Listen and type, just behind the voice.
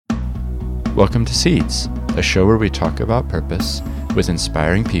Welcome to Seeds, a show where we talk about purpose with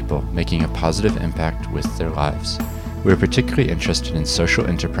inspiring people making a positive impact with their lives. We are particularly interested in social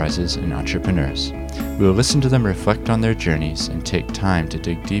enterprises and entrepreneurs. We will listen to them reflect on their journeys and take time to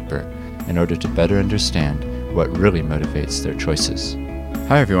dig deeper in order to better understand what really motivates their choices.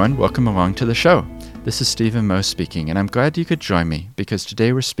 Hi everyone, welcome along to the show. This is Stephen Moe speaking, and I'm glad you could join me because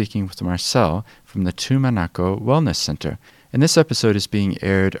today we're speaking with Marcel from the Tumanako Wellness Center. And this episode is being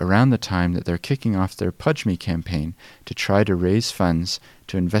aired around the time that they're kicking off their Pledge Me campaign to try to raise funds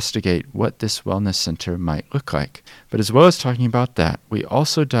to investigate what this wellness center might look like. But as well as talking about that, we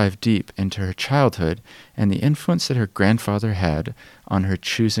also dive deep into her childhood and the influence that her grandfather had on her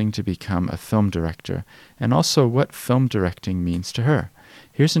choosing to become a film director, and also what film directing means to her.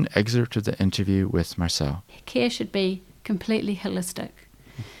 Here's an excerpt of the interview with Marcel. Care should be completely holistic.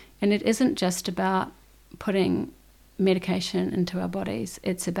 And it isn't just about putting medication into our bodies.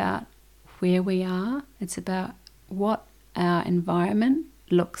 It's about where we are. It's about what our environment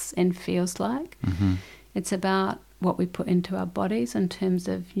looks and feels like. Mm-hmm. It's about what we put into our bodies in terms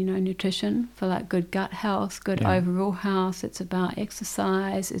of, nutrition for like good gut health, good overall health. It's about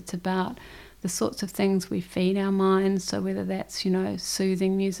exercise. It's about the sorts of things we feed our minds. So whether that's,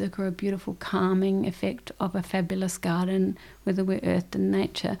 soothing music or a beautiful calming effect of a fabulous garden, whether we're earthed in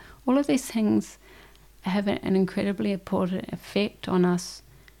nature, all of these things have an incredibly important effect on us,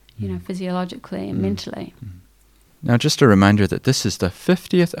 physiologically and mentally. Now, just a reminder that this is the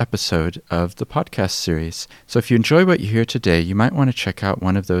 50th episode of the podcast series. So if you enjoy what you hear today, you might want to check out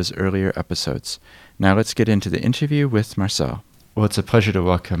one of those earlier episodes. Now let's get into the interview with Marcel. Well, it's a pleasure to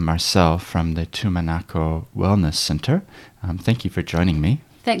welcome Marcel from the Tumanako Wellness Center. Thank you for joining me.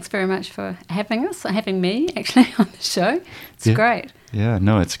 Thanks very much for having me actually on the show. It's great. Yeah,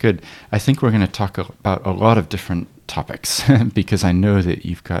 no, it's good. I think we're going to talk about a lot of different topics because I know that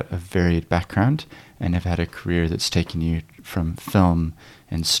you've got a varied background and have had a career that's taken you from film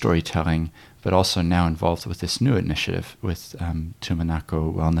and storytelling, but also now involved with this new initiative with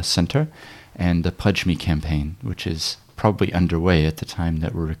Tumanako Wellness Center and the Pledge Me campaign, which is probably underway at the time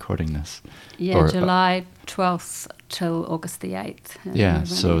that we're recording this. Yeah, July 12th till August the 8th. Yeah,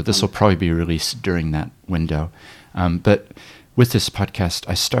 so this will probably be released during that window. But with this podcast,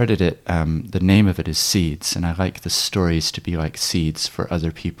 I started it, the name of it is Seeds, and I like the stories to be like seeds for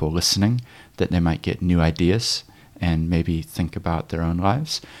other people listening, that they might get new ideas and maybe think about their own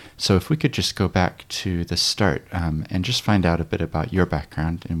lives. So if we could just go back to the start and just find out a bit about your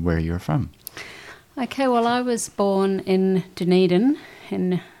background and where you're from. Okay, well, I was born in Dunedin,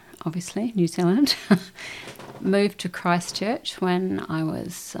 in obviously New Zealand. Moved to Christchurch when I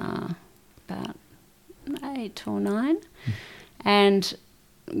was about 8 or 9, and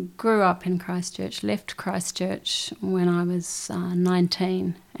grew up in Christchurch. Left Christchurch when I was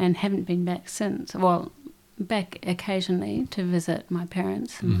 19, and haven't been back since. Well, back occasionally to visit my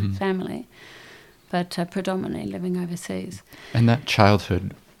parents and my family, but predominantly living overseas. And that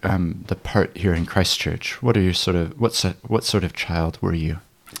childhood, the part here in Christchurch, what sort of child were you?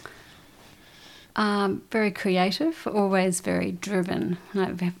 Very creative, always very driven.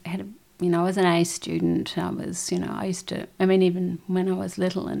 I've had I was an A student. I was, even when I was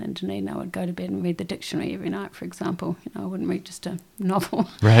little and in Dunedin, I would go to bed and read the dictionary every night, for example. I wouldn't read just a novel.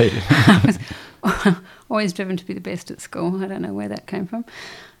 Right. I was always driven to be the best at school. I don't know where that came from.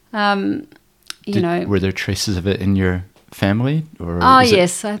 Were there traces of it in your family?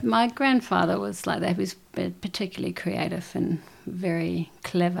 Yes. My grandfather was like that. He was particularly creative and very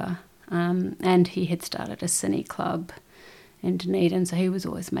clever. And he had started a cine club in Dunedin, so he was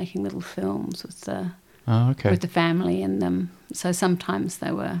always making little films with the family in them. So sometimes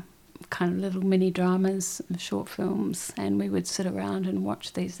they were kind of little mini dramas, short films, and we would sit around and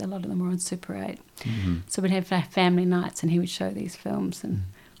watch these. A lot of them were on Super 8. Mm-hmm. So we'd have family nights and he would show these films, and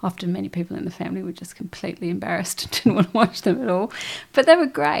often many people in the family were just completely embarrassed and didn't want to watch them at all. But they were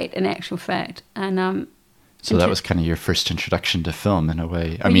great in actual fact. And so that was kind of your first introduction to film in a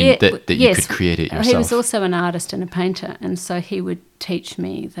way. That you could create it yourself. He was also an artist and a painter, and so he would teach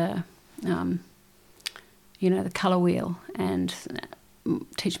me the colour wheel and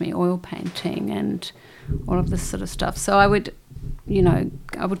teach me oil painting and all of this sort of stuff. So I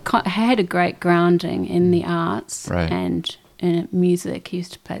had a great grounding in the arts and in music. He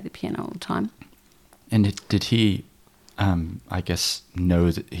used to play the piano all the time. And did he, I guess,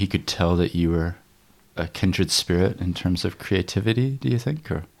 know that he could tell that you were a kindred spirit in terms of creativity, do you think?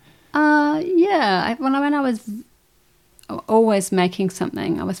 Or when I was always making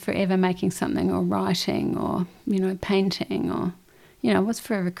something, I was forever making something, or writing, or painting, or I was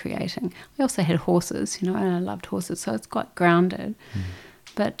forever creating. I also had horses, and I loved horses, so it's quite grounded.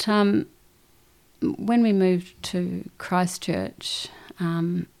 But when we moved to Christchurch,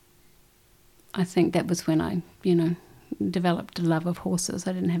 I think that was when I, developed a love of horses.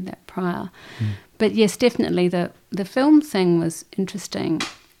 I didn't have that prior. But yes, definitely the film thing was interesting.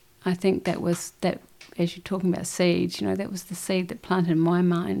 I think that, as you're talking about seeds, that was the seed that planted in my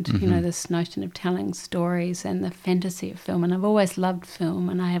mind, this notion of telling stories and the fantasy of film. And I've always loved film,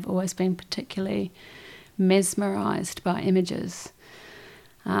 and I have always been particularly mesmerised by images,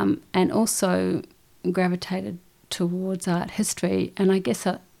 and also gravitated towards art history. And I guess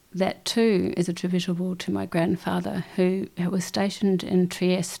that too is attributable to my grandfather, who was stationed in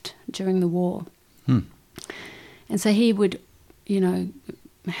Trieste during the war. And so he would,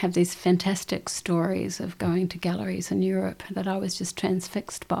 have these fantastic stories of going to galleries in Europe that I was just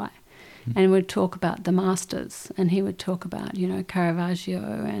transfixed by. And would talk about the masters, and he would talk about,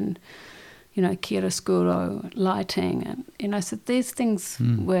 Caravaggio and, chiaroscuro lighting. And, so these things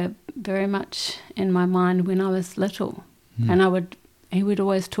were very much in my mind when I was little. And he would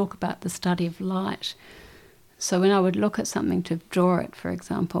always talk about the study of light. So when I would look at something to draw it, for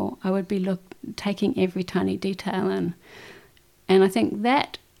example, I would be taking every tiny detail in. And I think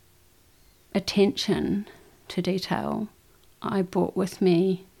that attention to detail I brought with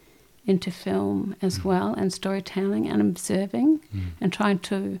me into film as well, and storytelling and observing and trying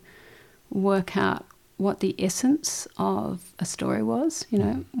to work out what the essence of a story was.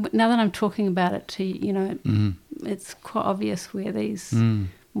 Now that I'm talking about it to you, it's quite obvious where these,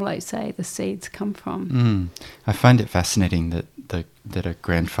 like you say, the seeds come from. I find it fascinating that a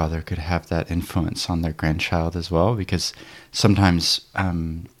grandfather could have that influence on their grandchild as well, because sometimes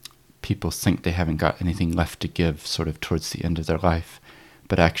people think they haven't got anything left to give sort of towards the end of their life,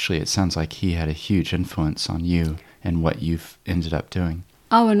 but actually it sounds like he had a huge influence on you and what you've ended up doing.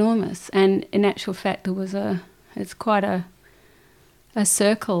 Oh, enormous. And in actual fact, it's quite a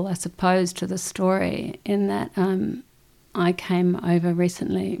circle, I suppose, to the story, in that I came over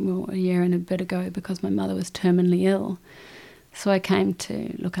recently, a year and a bit ago, because my mother was terminally ill. So I came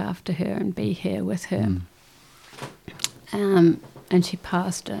to look after her and be here with her. And she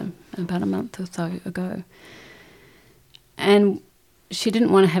passed about a month or so ago. And she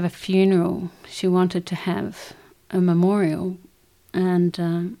didn't want to have a funeral. She wanted to have a memorial.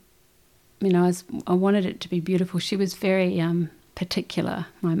 And, I wanted it to be beautiful. She was very particular,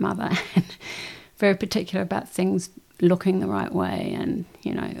 my mother, and very particular about things looking the right way. And,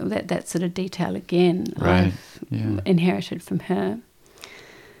 that sort of detail, again, I've inherited from her.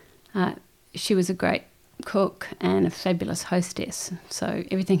 She was a great cook and a fabulous hostess. So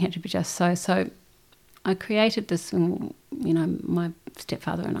everything had to be just so. So I created this, my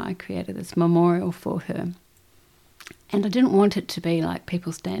stepfather and I created this memorial for her. And I didn't want it to be like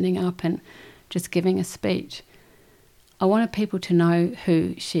people standing up and just giving a speech. I wanted people to know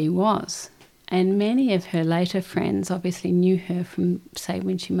who she was. And many of her later friends obviously knew her from, say,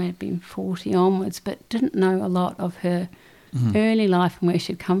 when she may have been 40 onwards, but didn't know a lot of her early life and where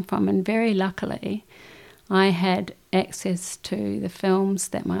she'd come from. And very luckily, I had access to the films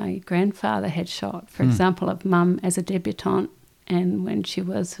that my grandfather had shot, for example, of Mum as a debutante and when she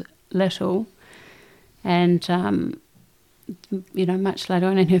was little, and, much later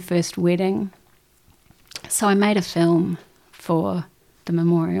on in her first wedding. So I made a film for the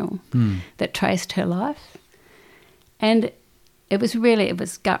memorial that traced her life. And it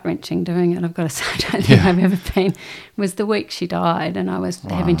was gut-wrenching doing it, I've got to say. I don't think I've ever been. It was the week she died, and I was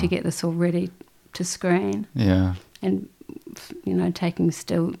having to get this all ready to screen. Yeah. And, taking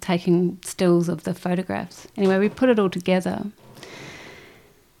stills of the photographs. Anyway, we put it all together.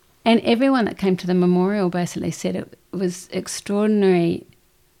 And everyone that came to the memorial basically said it was extraordinary.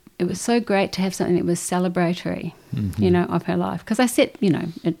 It was so great to have something that was celebratory, of her life. Because I set,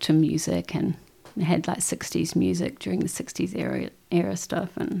 it to music, and it had like 60s music during the 60s era stuff.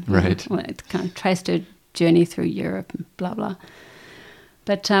 And it kind of traced her journey through Europe and blah, blah.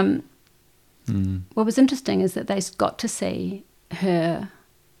 But what was interesting is that they got to see a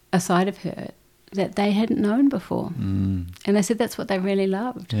side of her that they hadn't known before. And they said that's what they really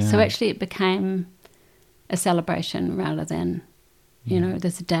loved. Yeah. So actually it became a celebration rather than,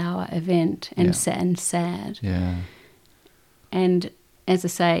 this dour event and sad. Yeah. And as I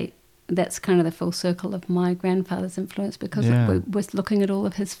say, that's kind of the full circle of my grandfather's influence, because it was looking at all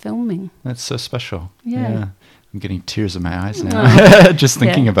of his filming. That's so special. Yeah. I'm getting tears in my eyes now just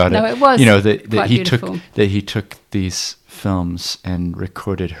thinking about it. No, it was that he took these films and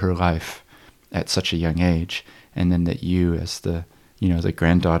recorded her life at such a young age, and then that you, as the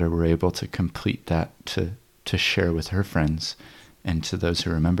granddaughter, were able to complete that to share with her friends. and to those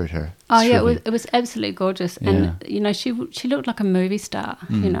who remembered her. Oh, It's yeah, really- it was absolutely gorgeous. Yeah. And, you know, she looked like a movie star.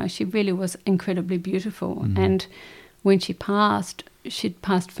 You know, she really was incredibly beautiful. And when she passed, she'd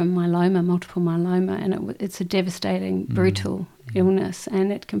passed from myeloma, multiple myeloma, and it's a devastating, brutal illness,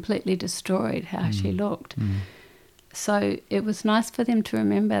 and it completely destroyed how she looked. So it was nice for them to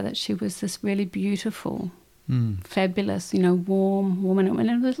remember that she was this really beautiful, fabulous, you know, warm woman. And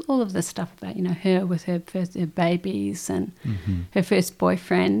it was all of this stuff about, you know, her with her babies and her first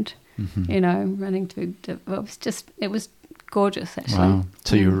boyfriend, you know, running through. It was gorgeous, actually. Wow.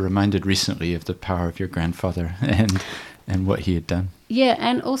 So you were reminded recently of the power of your grandfather and what he had done. Yeah,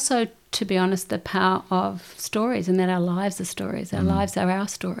 and also, to be honest, the power of stories, and that our lives are stories. Our lives are our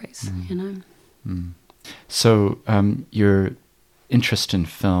stories, you know. So your interest in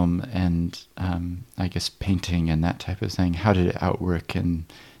film and I guess painting and that type of thing, how did it outwork, and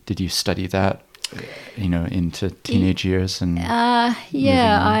did you study that, you know, into teenage years? And yeah,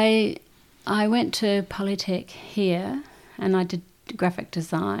 I went to Polytech here and I did graphic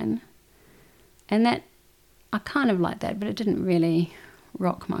design, and that I kind of liked that, but it didn't really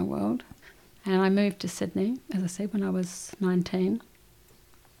rock my world. And I moved to Sydney, as I said, when I was 19.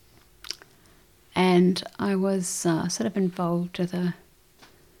 And I was sort of involved with the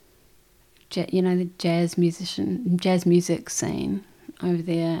jazz music scene over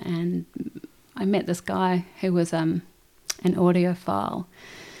there. And I met this guy who was an audiophile.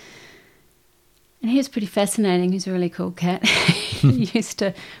 And he was pretty fascinating. He's a really cool cat. We used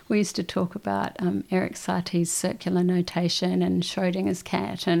to talk about Eric Satie's circular notation and Schrodinger's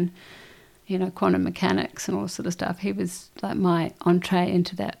cat and, you know, quantum mechanics and all sort of stuff. He was like my entree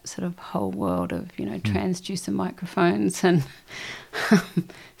into that sort of whole world of, you know, transducer microphones and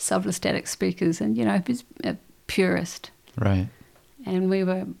sublist speakers, and, you know, he was a purist. Right. And we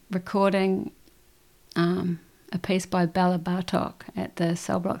were recording a piece by Bela Bartok at the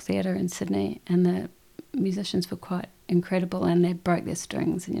Cell Block Theatre in Sydney, and the musicians were quite incredible, and they broke their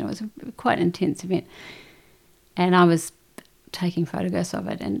strings, and, you know, it was a quite intense event. And I was taking photographs of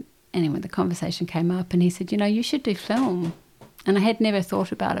it, and anyway, the conversation came up, and he said, you know, you should do film. And I had never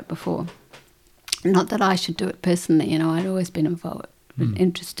thought about it before. Not that I should do it personally, you know, I'd always been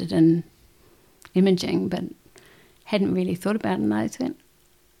interested in imaging, but hadn't really thought about it. And I went,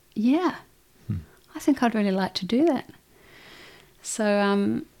 yeah, I think I'd really like to do that.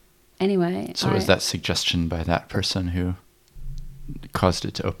 So anyway. So was that suggestion by that person who caused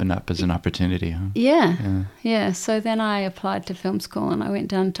it to open up as an opportunity, huh? Yeah. So then I applied to film school, and I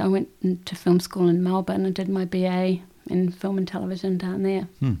went into film school in Melbourne and did my BA in film and television down there.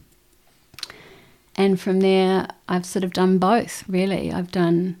 And from there, I've sort of done both, really. I've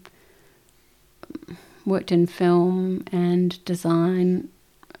worked in film and design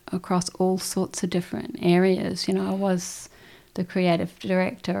across all sorts of different areas. You know, I was the creative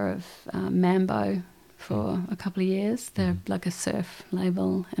director of Mambo for a couple of years. They're like a surf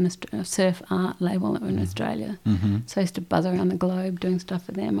label, and a surf art label in Australia. So I used to buzz around the globe doing stuff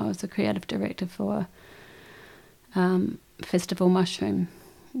for them. I was the creative director for Festival Mushroom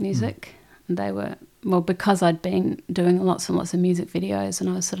Music. And they were, well, because I'd been doing lots and lots of music videos, and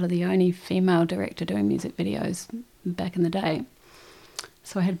I was sort of the only female director doing music videos back in the day.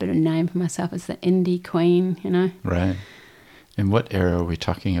 So I had a bit of a name for myself as the indie queen, you know. Right. And what era are we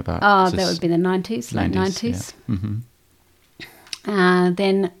talking about? Oh, that would be the 90s, late 90s. Yeah.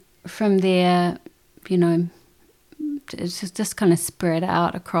 Then from there, you know, it's just kind of spread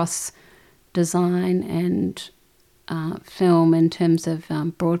out across design and film in terms of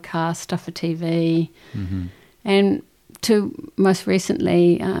broadcast stuff for TV. And to most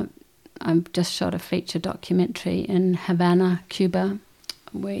recently, I've just shot a feature documentary in Havana, Cuba.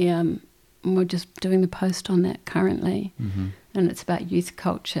 We're just doing the post on that currently. And it's about youth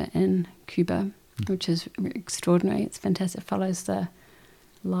culture in Cuba, which is extraordinary. It's fantastic. It follows the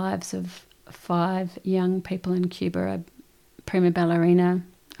lives of 5 young people in Cuba: a prima ballerina,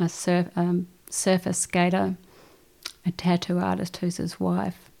 a surfer skater, a tattoo artist who's his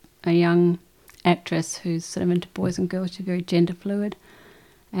wife, a young actress who's sort of into boys and girls, she's very gender fluid,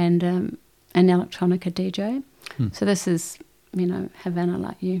 and an electronica DJ. So this is, you know, Havana,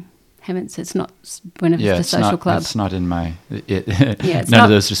 like you haven't. It's not Buena Vista Social Club. It's not in my. It's none not, of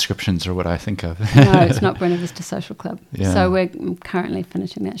those descriptions are what I think of. No, it's not Buena Vista Social Club. Yeah. So we're currently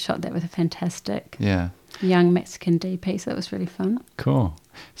finishing that. Shot that with a fantastic young Mexican DP. So that was really fun. Cool.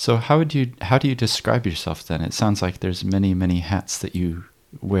 So how do you describe yourself then? It sounds like there's many hats that you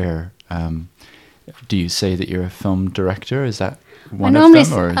wear. Do you say that you're a film director? Is that one of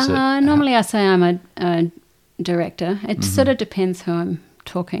them, or is it? Normally I say I'm a director. It sort of depends who I'm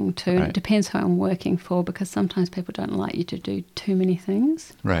talking to. And it depends who I'm working for, because sometimes people don't like you to do too many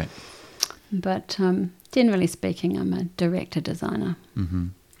things. Right. But generally speaking, I'm a director designer. Mm-hmm.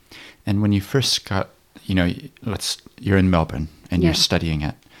 And when you first got, you're in Melbourne and you're studying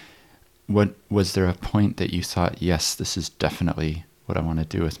it. What was there a point that you thought, yes, this is definitely what I want to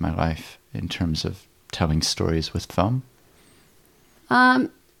do with my life in terms of telling stories with film?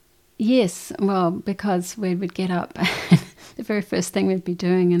 Yes, well, because we would get up, the very first thing we'd be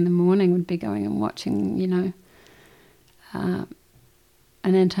doing in the morning would be going and watching, an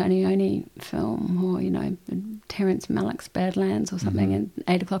Antonioni film, or, Terence Malick's Badlands or something at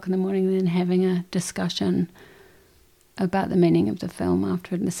 8 o'clock in the morning, and then having a discussion about the meaning of the film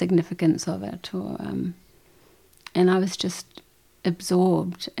after and the significance of it. And I was just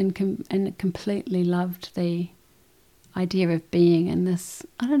absorbed and completely loved the idea of being in this,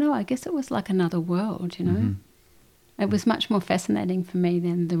 I don't know, I guess it was like another world, Mm-hmm. It was much more fascinating for me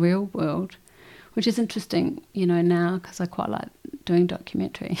than the real world, which is interesting, now, because I quite like doing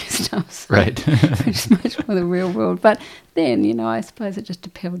documentary stuff. So Right. which is much more the real world. But then, I suppose it just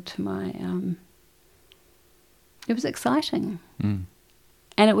appealed to my, it was exciting. Mm.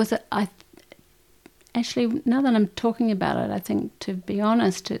 And it was, actually, now that I'm talking about it, I think, to be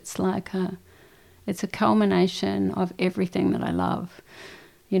honest, it's a culmination of everything that I love.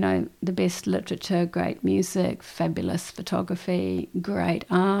 The best literature, great music, fabulous photography, great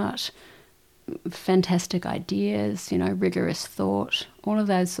art, fantastic ideas, rigorous thought. All of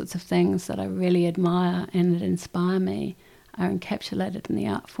those sorts of things that I really admire and that inspire me are encapsulated in the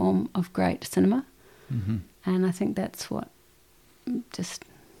art form of great cinema. Mm-hmm. And I think that's what just,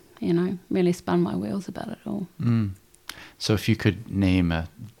 really spun my wheels about it all. Mm. So if you could name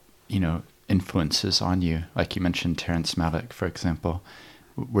influences on you, like you mentioned Terence Malick, for example,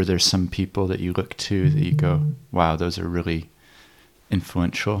 were there some people that you look to that you go, wow, those are really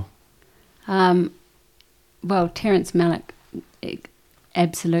influential? Well, Terence Malick,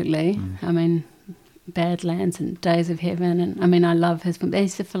 absolutely. Mm. I mean, Badlands and Days of Heaven, and I love his film.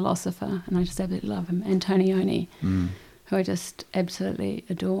 He's a philosopher, and I just absolutely love him. Antonioni, who I just absolutely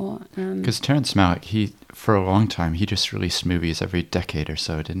adore. Because Terence Malick, for a long time, he just released movies every decade or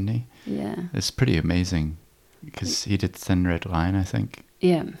so, didn't he? Yeah. It's pretty amazing, because he did Thin Red Line, I think.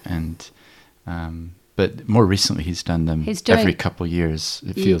 Yeah. And but more recently he's done them every couple of years,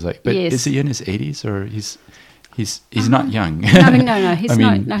 it feels like. But yes. Is he in his 80s, or he's not young? No, he's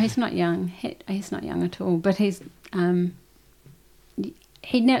not. No, he's not young. He's not young at all. But he's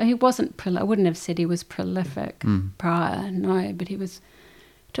he wasn't. I wouldn't have said he was prolific prior. No, but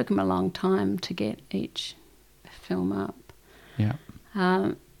took him a long time to get each film up. Yeah.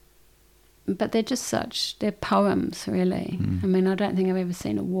 But they're just they're poems, really. I don't think I've ever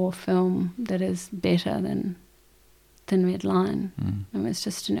seen a war film that is better than Thin Red Line. It's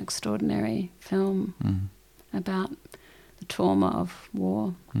just an extraordinary film about the trauma of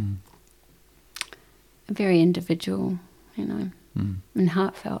war. Very individual, and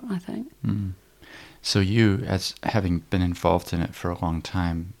heartfelt, I think. So you, as having been involved in it for a long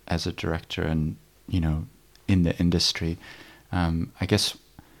time as a director and, in the industry, I guess,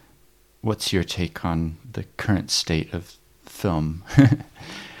 what's your take on the current state of film?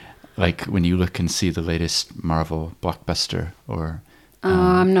 Like when you look and see the latest Marvel blockbuster, or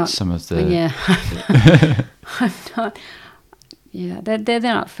I'm not. Some of the... Yeah. I'm not. Yeah, they're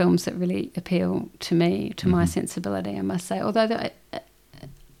not films that really appeal to me, to my sensibility, I must say. Although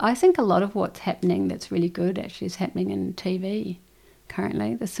I think a lot of what's happening that's really good actually is happening in TV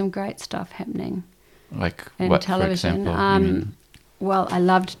currently. There's some great stuff happening. Like in what, television. for example? Well, I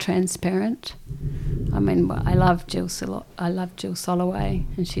loved Transparent. I love Jill Soloway,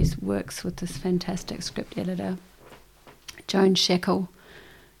 and she works with this fantastic script editor, Joan Shekel,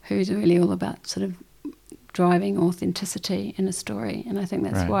 who's really all about sort of driving authenticity in a story. And I think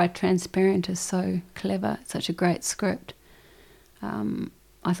that's why Transparent is so clever. It's such a great script.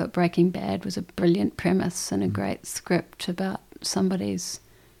 I thought Breaking Bad was a brilliant premise and a great script about somebody's,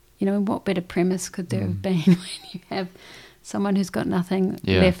 what better premise could there have been when you have someone who's got nothing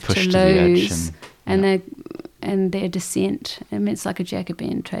left to lose, and their descent. It's like a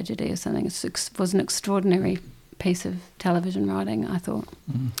Jacobean tragedy or something. It was an extraordinary piece of television writing, I thought.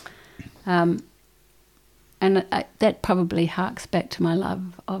 And that probably harks back to my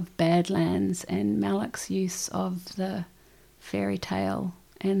love of Badlands and Malick's use of the fairy tale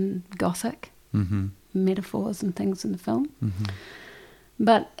and Gothic metaphors and things in the film.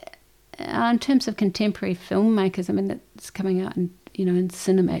 But in terms of contemporary filmmakers, that's coming out in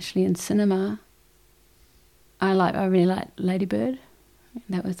cinema. I really like Lady Bird.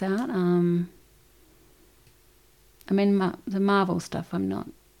 That was out. I mean, the Marvel stuff I'm not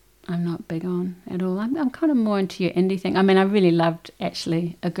big on at all. I'm kind of more into your indie thing. I mean, I really loved,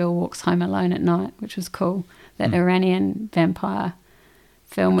 actually, A Girl Walks Home Alone at Night, which was cool. That Iranian vampire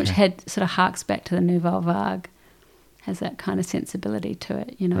film, which had sort of harks back to the Nouvelle Vague, has that kind of sensibility to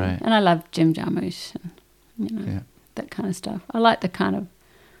it, you know. Right. And I love Jim Jarmusch and, you know, that kind of stuff. I like the kind of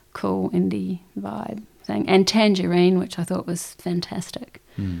cool indie vibe thing. And Tangerine, which I thought was fantastic.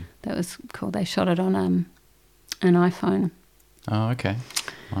 That was cool. They shot it on an iPhone. Oh, okay.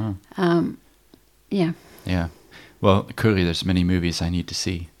 Wow. Yeah. Yeah. Well, clearly there's many movies I need to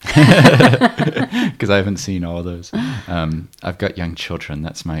see because I haven't seen all those. I've got young children.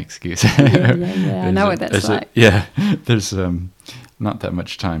 That's my excuse. Yeah. I know what that's like. There's not that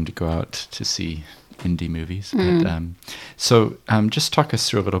much time to go out to see indie movies. But, so just talk us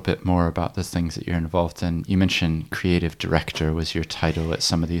through a little bit more about the things that you're involved in. You mentioned creative director was your title at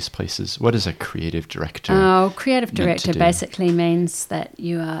some of these places. What is a creative director? Oh, creative director basically means that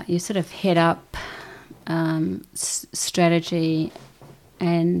you sort of head up strategy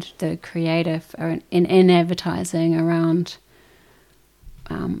and the creative in advertising around,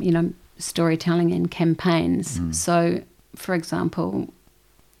 storytelling and campaigns. So, for example,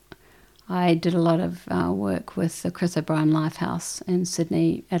 I did a lot of work with the Chris O'Brien Lifehouse in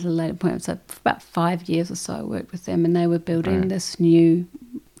Sydney at a later point. So for about 5 years or so I worked with them, and they were building this new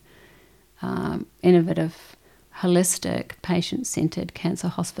innovative, holistic, patient-centred cancer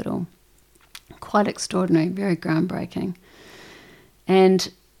hospital. Quite extraordinary, very groundbreaking.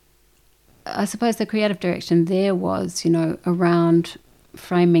 And I suppose the creative direction there was, around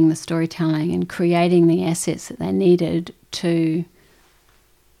framing the storytelling and creating the assets that they needed to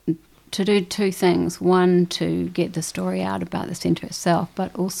do two things. One, to get the story out about the centre itself,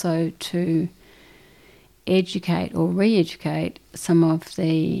 but also to educate or re-educate some of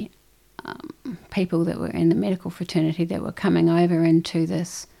the people that were in the medical fraternity that were coming over into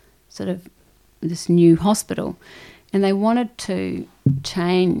this new hospital. And they wanted to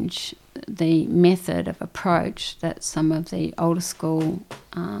change the method of approach that some of the older school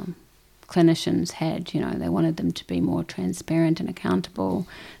clinicians had. They wanted them to be more transparent and accountable.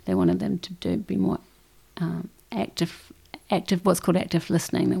 They wanted them to be more active, what's called active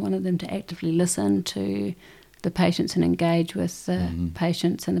listening. They wanted them to actively listen to the patients and engage with the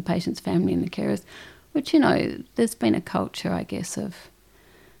patients and the patient's family and the carers, which, there's been a culture, I guess, of,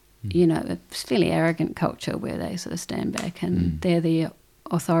 a fairly arrogant culture where they sort of stand back and they're the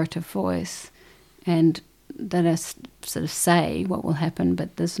authoritative voice and they just sort of say what will happen,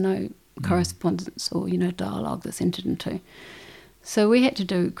 but there's no correspondence or, dialogue that's entered into. So we had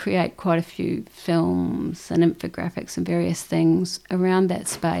to create quite a few films and infographics and various things around that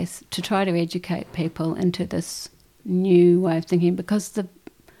space to try to educate people into this new way of thinking, because the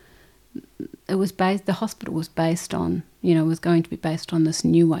hospital was based on, was going to be based on this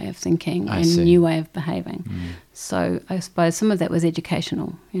new way of thinking new way of behaving. So I suppose some of that was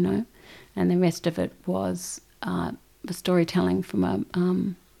educational, and the rest of it was the storytelling from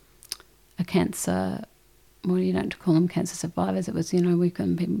a cancer. Well, you don't call them cancer survivors. It was, we would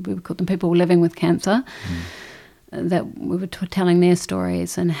call them people living with cancer. That we were telling their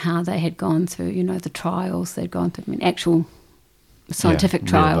stories and how they had gone through, the trials they'd gone through. Actual scientific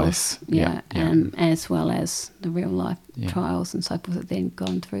trials, as well as the real life trials and so forth that they'd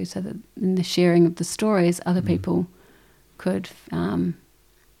gone through, so that in the sharing of the stories, other people could,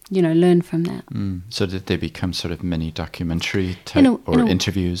 learn from that. So did they become sort of mini documentary type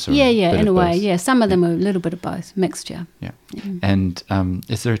interviews? Or in a way, yeah. Some of them were a little bit of both, mixture. Yeah. And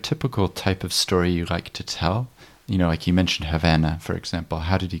is there a typical type of story you like to tell? Like you mentioned Havana, for example.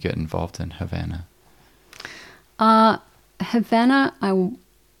 How did you get involved in Havana? Havana I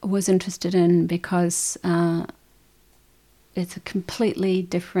was interested in because it's just a completely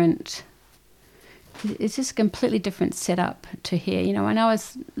different setup to here. When I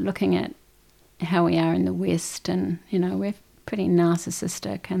was looking at how we are in the West, and, we're pretty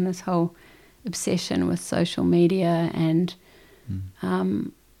narcissistic, and this whole obsession with social media and,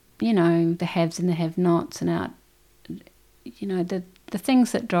 the haves and the have-nots, and the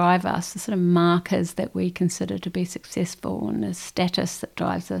things that drive us, the sort of markers that we consider to be successful, and the status that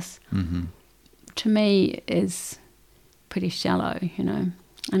drives us, to me is pretty shallow, And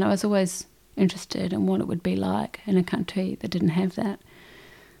I was always interested in what it would be like in a country that didn't have that.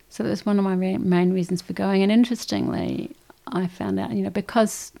 So it was one of my main reasons for going. And interestingly, I found out,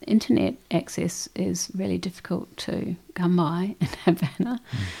 because internet access is really difficult to come by in Havana,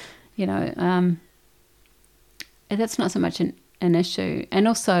 that's not so much an issue. And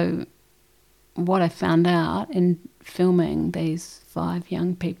also what I found out in filming these 5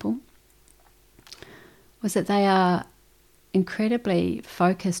 young people was that they are incredibly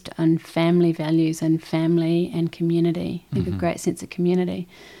focused on family values and family and community. I think a great sense of community.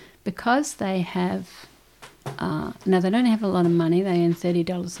 Because they have, now they don't have a lot of money, they earn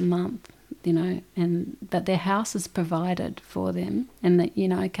 $30 a month, you know, but their house is provided for them, and that, you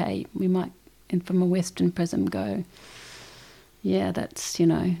know, okay, we might, and from a Western prism, go, yeah, that's, you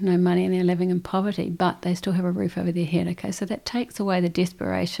know, no money and they're living in poverty, but they still have a roof over their head. Okay, so that takes away the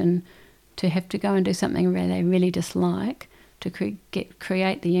desperation to have to go and do something where they really dislike to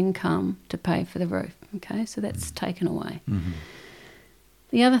create the income to pay for the roof. Okay, so that's taken away. Mm-hmm.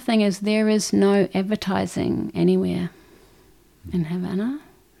 The other thing is there is no advertising anywhere in Havana,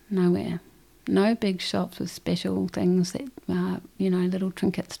 nowhere. No big shops with special things that, you know, little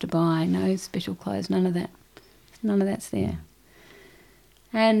trinkets to buy, no special clothes, none of that. None of that's there.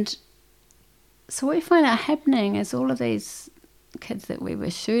 And so what we find out happening is all of these kids that we were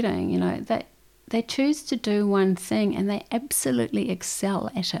shooting, you know, they choose to do one thing and they absolutely excel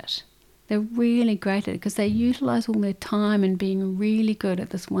at it. They're really great at it because they utilise all their time in being really good at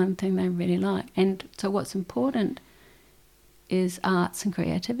this one thing they really like. And so what's important is arts and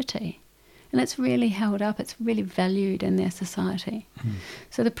creativity. And it's really held up. It's really valued in their society. Mm.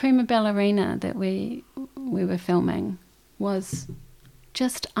 So the prima ballerina that we were filming was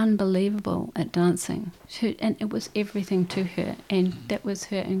just unbelievable at dancing. And it was everything to her. And that was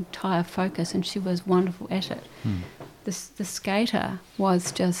her entire focus. And she was wonderful at it. Mm. The skater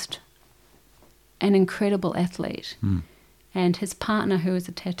was just an incredible athlete. Mm. And his partner, who is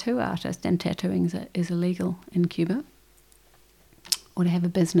a tattoo artist, and tattooing is illegal in Cuba, or to have a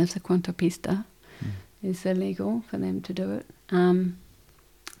business, a cuentopista, is illegal for them to do it.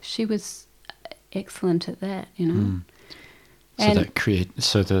 She was excellent at that, you know. Mm.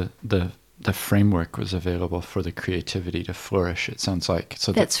 So the framework was available for the creativity to flourish, it sounds like,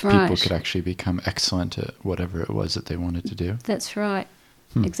 so that people could actually become excellent at whatever it was that they wanted to do. That's right.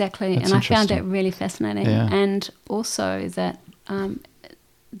 Exactly. That's, and I found that really fascinating. Yeah. And also that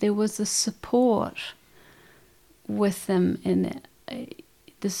there was a support with them in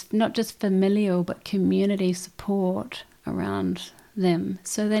this, not just familial but community support around them.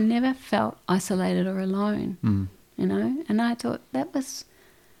 So they never felt isolated or alone, you know. And I thought that was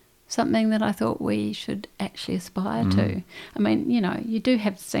something that I thought we should actually aspire to. I mean, you know, you do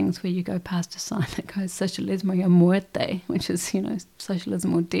have things where you go past a sign that goes socialismo y muerte, which is, you know,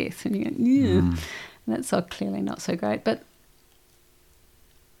 socialism or death, and you go, yeah, and that's so clearly not so great. But,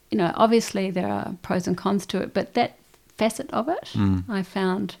 you know, obviously there are pros and cons to it, but that facet of it I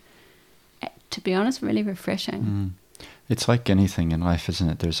found, to be honest, really refreshing. It's like anything in life, isn't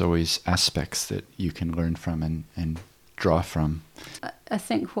it? There's always aspects that you can learn from and draw from. I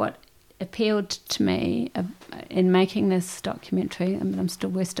think what appealed to me in making this documentary, I mean,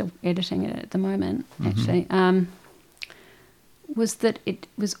 we're still editing it at the moment, actually, was that it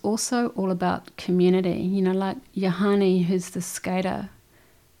was also all about community. You know, like Yohani, who's the skater,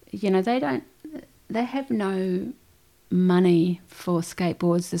 you know, they have no money for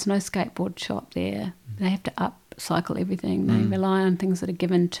skateboards. There's no skateboard shop there. They have to upcycle everything. They rely on things that are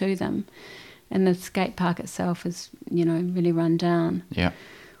given to them. And the skate park itself is, you know, really run down. Yeah.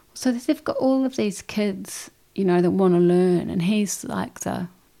 So they've got all of these kids, you know, that want to learn. And he's like the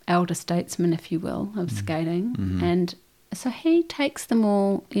elder statesman, if you will, of skating. And so he takes them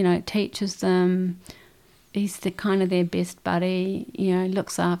all, you know, teaches them. He's the kind of their best buddy, you know,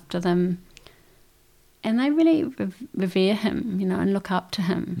 looks after them. And they really revere him, you know, and look up to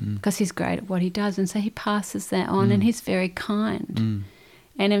him because he's great at what he does. And so he passes that on and he's very kind.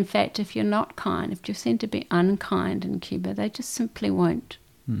 And in fact, if you're not kind, if you're seen to be unkind in Cuba, they just simply won't,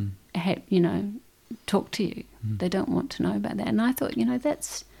 you know, talk to you. They don't want to know about that. And I thought, you know,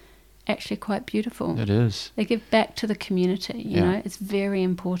 that's actually quite beautiful. It is. They give back to the community, you know. It's very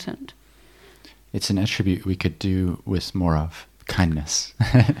important. It's an attribute we could do with more of, kindness.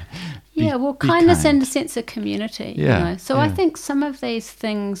 Kindness and a sense of community, you know. So I think some of these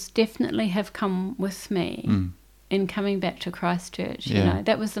things definitely have come with me. In coming back to Christchurch, you know,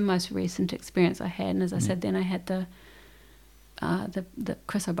 that was the most recent experience I had. And as I said, then I had the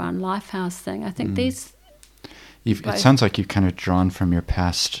Chris O'Brien Lifehouse thing. I think these... It sounds like you've kind of drawn from your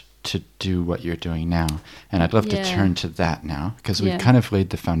past to do what you're doing now. And I'd love to turn to that now, because we've kind of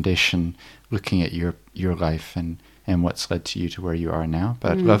laid the foundation looking at your life and what's led to you to where you are now.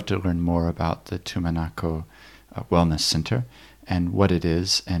 But I'd love to learn more about the Tumanako Wellness Center and what it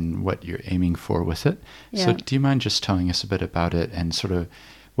is and what you're aiming for with it. Yeah. So do you mind just telling us a bit about it and sort of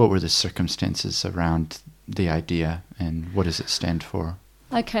what were the circumstances around the idea and what does it stand for?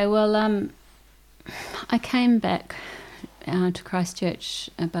 Okay, well, I came back to Christchurch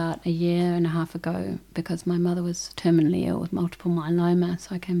about a year and a half ago because my mother was terminally ill with multiple myeloma,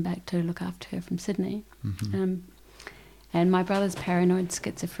 so I came back to look after her from Sydney. And my brother's paranoid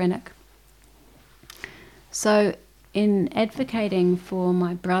schizophrenic. So in advocating for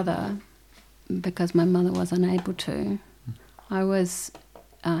my brother, because my mother was unable to, I was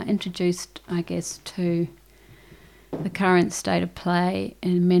introduced, I guess, to the current state of play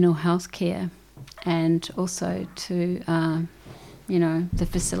in mental health care, and also to, the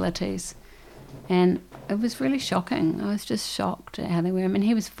facilities. And it was really shocking. I was just shocked at how they were. I mean,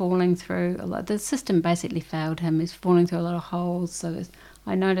 he was falling through a lot. The system basically failed him. He was falling through a lot of holes. So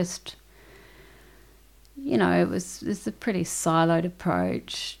I noticed, it's a pretty siloed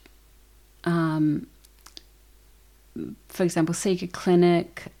approach. For example, Seeker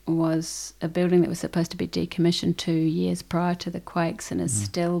Clinic was a building that was supposed to be decommissioned 2 years prior to the quakes and is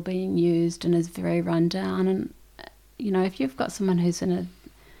still being used and is very run down. And, if you've got someone who's in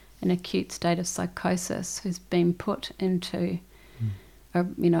an acute state of psychosis, who's been put into a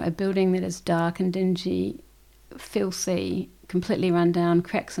building that is dark and dingy, filthy, completely run down,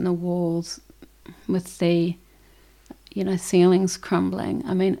 cracks in the walls, with the, ceilings crumbling,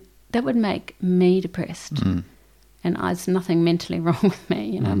 I mean, that would make me depressed. And there's nothing mentally wrong with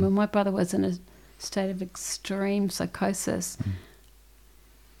me. When my brother was in a state of extreme psychosis,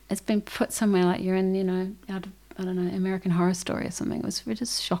 it's been put somewhere like you're in, out of, I don't know, American Horror Story or something. It was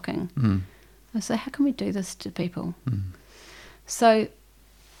just shocking. I was like, how can we do this to people? So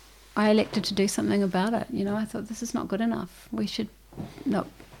I elected to do something about it. I thought, this is not good enough. This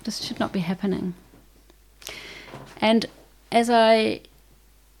should not be happening. And I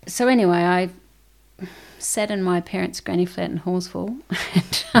sat in my parents' granny flat in Horsfall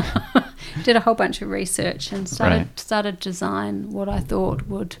and did a whole bunch of research and started to design what I thought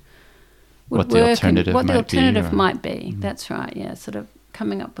would what work the and what the alternative might be. That's right, yeah, sort of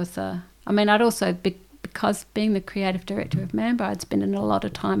coming up with I'd also, because being the creative director of Mambra, I'd spent a lot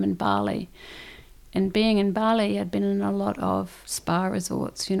of time in Bali. And being in Bali, I'd been in a lot of spa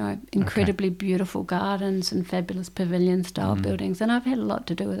resorts, incredibly beautiful gardens and fabulous pavilion-style buildings. And I've had a lot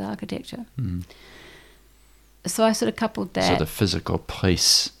to do with architecture. So I sort of coupled that. So the physical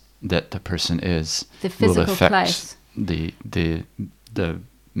place that the person is will affect place. the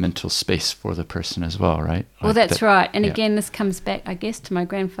mental space for the person as well, right? Well, that's right. And again, this comes back, I guess, to my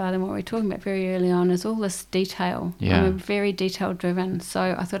grandfather and what we were talking about very early on, is all this detail. Yeah. I'm very detail-driven.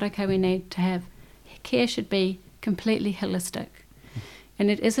 So I thought, okay, we need to have... Care should be completely holistic.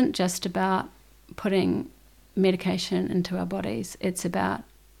 And it isn't just about putting medication into our bodies. It's about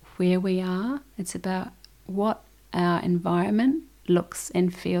where we are. It's about what our environment looks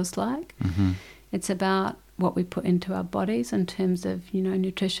and feels like. It's about what we put into our bodies in terms of,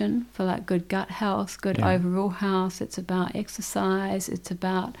 nutrition for like good gut health, good overall health. It's about exercise. It's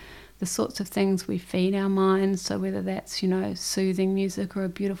about the sorts of things we feed our minds. So whether that's, soothing music or a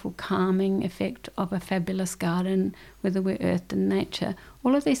beautiful calming effect of a fabulous garden, whether we're earthed in nature,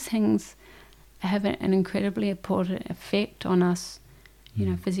 all of these things have an incredibly important effect on us,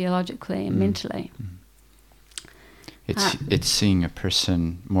 physiologically and mentally. It's seeing a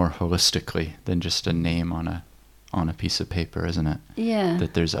person more holistically than just a name on a piece of paper, isn't it? Yeah.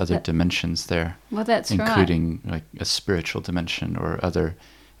 That there's other dimensions there. Well, that's right. Including like a spiritual dimension or other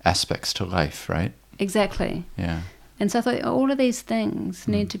aspects to life, right? Exactly. Yeah. And so I thought all of these things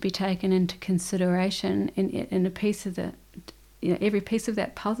need to be taken into consideration in a piece of the, every piece of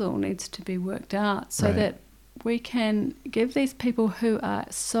that puzzle needs to be worked out so that we can give these people who are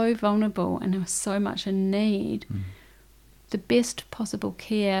so vulnerable and are so much in need the best possible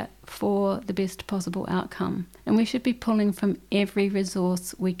care for the best possible outcome. And we should be pulling from every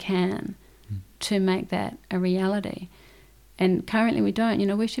resource we can to make that a reality. And currently we don't.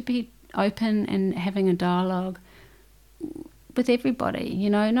 We should be open and having a dialogue with everybody,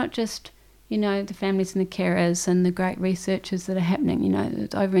 not just, the families and the carers and the great researchers that are happening,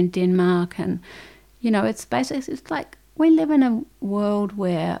 over in Denmark. And, it's like we live in a world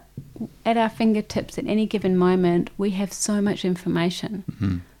where at our fingertips at any given moment we have so much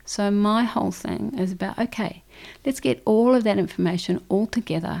information. So my whole thing is about, okay, let's get all of that information all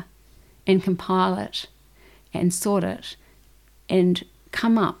together and compile it and sort it and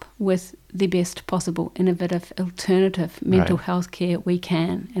come up with the best possible innovative alternative mental health care we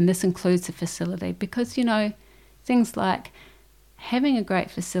can. And this includes the facility because, things like having a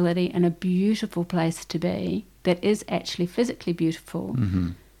great facility and a beautiful place to be that is actually physically beautiful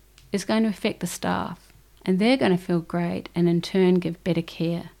is going to affect the staff. And they're going to feel great and in turn give better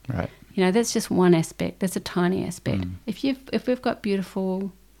care. Right. That's just one aspect. That's a tiny aspect. If we've got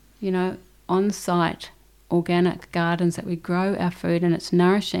beautiful, on-site organic gardens, that we grow our food and it's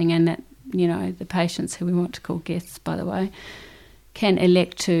nourishing, and that, you know, the patients, who we want to call guests, by the way, can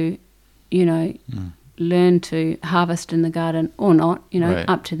elect to, you know, learn to harvest in the garden or not, you know,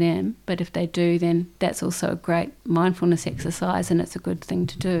 up to them. But if they do, then that's also a great mindfulness exercise, and it's a good thing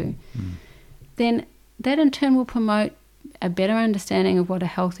to do. Then that in turn will promote a better understanding of what a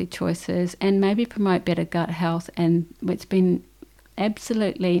healthy choice is, and maybe promote better gut health. And it's been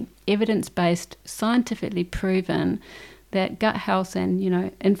absolutely evidence-based, scientifically proven that gut health and, you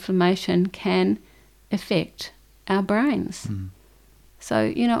know, inflammation can affect our brains. So,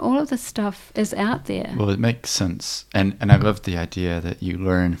 you know, all of this stuff is out there. Well, it makes sense. And I love the idea that you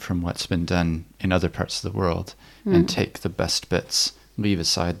learn from what's been done in other parts of the world and take the best bits, leave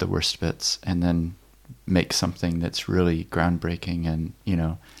aside the worst bits, and then make something that's really groundbreaking and, you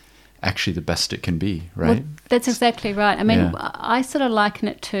know, actually the best it can be, right? Well, that's exactly right. I mean, I sort of liken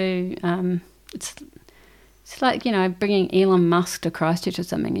it to, it's like, you know, bringing Elon Musk to Christchurch or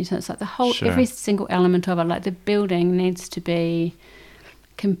something. You know, it's like the whole, every single element of it, like the building needs to be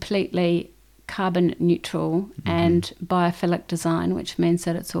completely carbon neutral and biophilic design, which means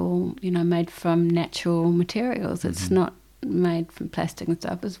that it's all, you know, made from natural materials. It's not made from plastic and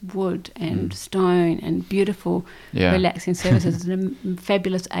stuff. It's wood and stone and beautiful, relaxing surfaces, and a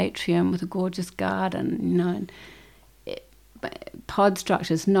fabulous atrium with a gorgeous garden, you know, and pod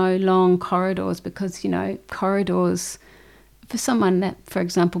structures, no long corridors, because, you know, corridors, for someone that, for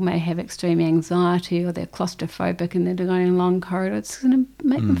example, may have extreme anxiety or they're claustrophobic and they're going in long corridors, it's going to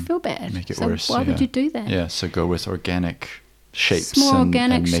make them feel bad. Make it so worse. Why would you do that? Yeah, so go with organic shapes. Small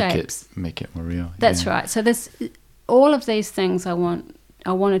organic shapes. Make it more real. That's right. So all of these things I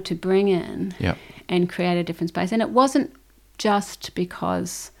wanted to bring in and create a different space. And it wasn't just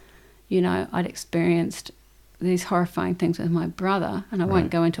because, you know, I'd experienced these horrifying things with my brother, and I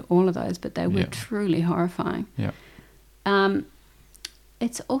won't go into all of those, but they were truly horrifying.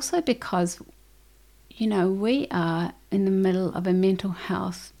 It's also because, you know, we are in the middle of a mental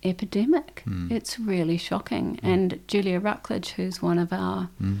health epidemic. It's really shocking. And Julia Ruckledge, who's one of our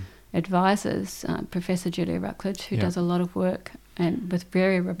advisors, Professor Julia Ruckledge, who does a lot of work and with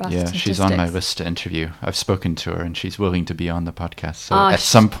very robust statistics. She's on my list to interview. I've spoken to her and she's willing to be on the podcast. So at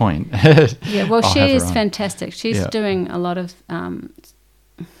some point, she is fantastic. She's doing a lot of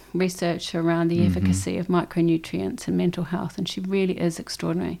research around the efficacy of micronutrients and mental health, and she really is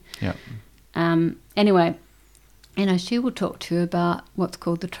extraordinary. Anyway, you know, she will talk to you about what's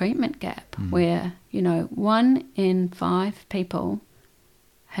called the treatment gap, where, you know, 1 in 5 people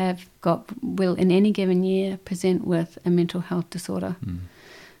will in any given year present with a mental health disorder.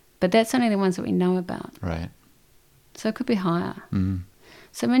 But that's only the ones that we know about. Right. So it could be higher.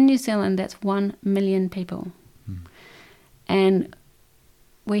 So in New Zealand, that's 1 million people. And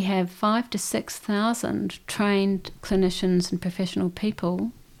we have 5,000 to 6,000 trained clinicians and professional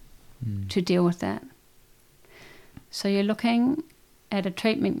people to deal with that. So you're looking at a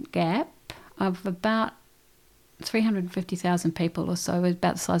treatment gap of about 350,000 people or so,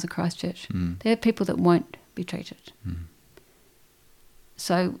 about the size of Christchurch. There are people that won't be treated.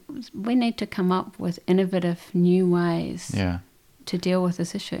 So we need to come up with innovative new ways to deal with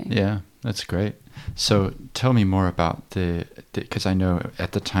this issue. Yeah, that's great. So tell me more about because I know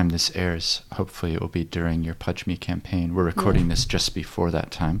at the time this airs, hopefully it will be during your Pledge Me campaign. We're recording this just before that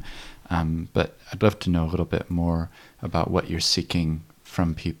time. But I'd love to know a little bit more about what you're seeking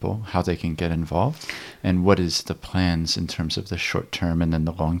from people, how they can get involved, and what is the plans in terms of the short term and then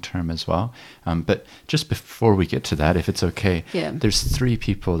the long term as well. But just before we get to that, if it's okay, there's 3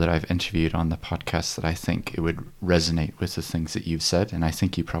 people that I've interviewed on the podcast that I think it would resonate with the things that you've said, and I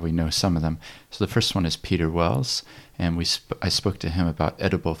think you probably know some of them. So the first one is Peter Wells, and I spoke to him about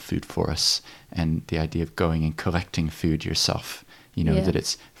edible food forests and the idea of going and collecting food yourself, you know, that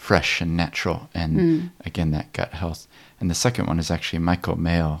it's fresh and natural, and again, that gut health. And the second one is actually Michael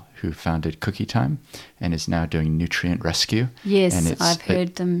Mayle, who founded Cookie Time and is now doing nutrient rescue. Yes, and I've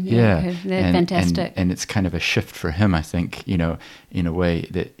heard them. They're fantastic. And it's kind of a shift for him, I think, you know, in a way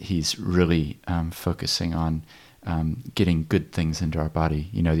that he's really focusing on getting good things into our body.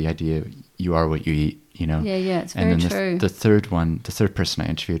 You know, the idea you are what you eat, you know. Yeah, it's very true. The third person I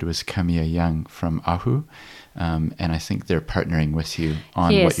interviewed was Kamiya Young from Ahu. And I think they're partnering with you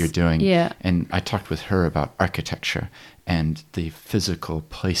on what you're doing. Yeah. And I talked with her about architecture and the physical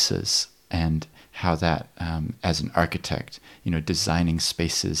places and how that, as an architect, you know, designing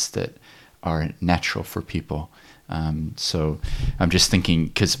spaces that are natural for people. So I'm just thinking,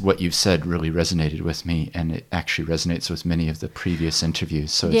 because what you've said really resonated with me, and it actually resonates with many of the previous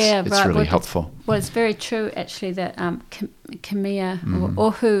interviews. So it's really helpful. It's very true, actually, that Kamiya or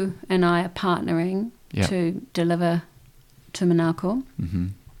Ohu and I are partnering to deliver to Manukau. Mm-hmm.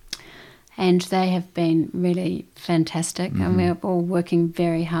 And they have been really fantastic, and we're all working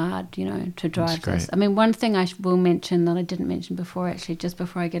very hard, to drive this. I mean, one thing I will mention that I didn't mention before, actually, just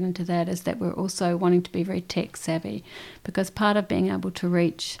before I get into that, is that we're also wanting to be very tech savvy, because part of being able to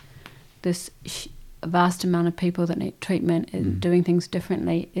reach this vast amount of people that need treatment and doing things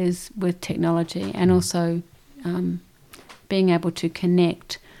differently is with technology, and also being able to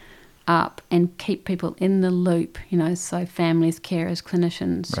connect up and keep people in the loop, so families, carers,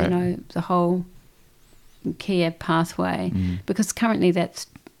 clinicians, right. The whole care pathway, because currently that's,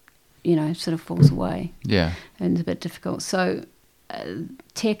 sort of falls away. Yeah. And it's a bit difficult. So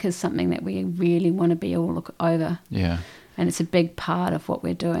tech is something that we really want to be all look over. Yeah. And it's a big part of what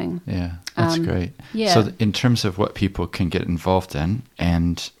we're doing. Yeah, that's great. Yeah. So in terms of what people can get involved in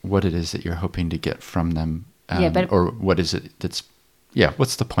and what it is that you're hoping to get from them, or what is it that's,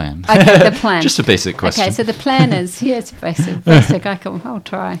 what's the plan? Okay, the plan. Just a basic question. Okay, so the plan is, it's basic. I'll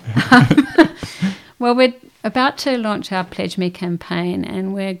try. Well, we're about to launch our Pledge Me campaign,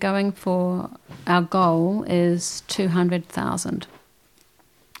 and we're going for, our goal is 200,000.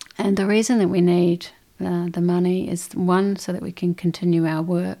 And the reason that we need the money is, one, so that we can continue our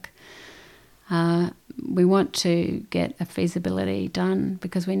work. We want to get a feasibility done,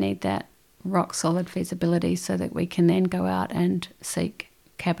 because we need that rock solid feasibility so that we can then go out and seek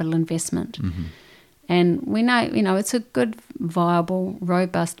capital investment. Mm-hmm. And we know, it's a good, viable,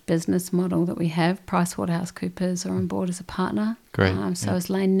 robust business model that we have. PricewaterhouseCoopers are on board as a partner. Great. So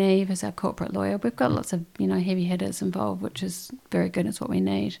is Lane Neve as our corporate lawyer. We've got lots of, heavy hitters involved, which is very good. It's what we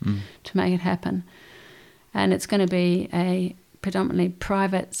need to make it happen. And it's going to be a predominantly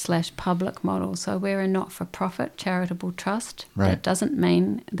private/public model. So we're a not-for-profit charitable trust. Right. That doesn't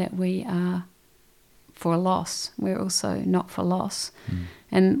mean that we are for loss. We're also not for loss.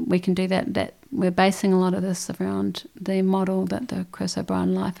 And we can do that. We're basing a lot of this around the model that the Chris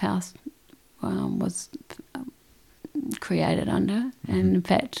O'Brien Lifehouse was created under. And in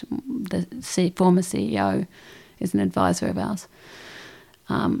fact, the former CEO is an advisor of ours.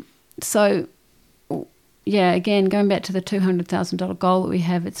 Again, going back to the $200,000 goal that we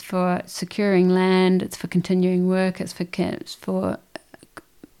have, it's for securing land, it's for continuing work, it's for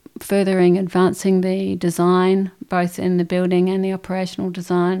furthering, advancing the design, both in the building and the operational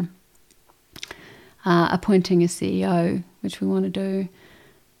design, appointing a CEO, which we want to do,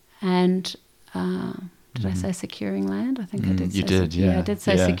 and did I say securing land? I think I did. You did, yeah. I did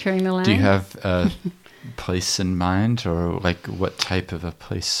say securing the land. Do you have a place in mind, or like what type of a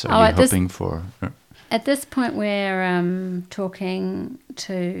place are you hoping for? At this point, we're talking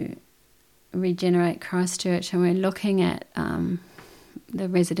to Regenerate Christchurch, and we're looking at the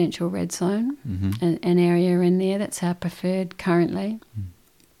residential red zone, an area in there that's our preferred currently.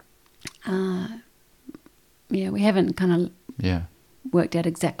 We haven't kind of worked out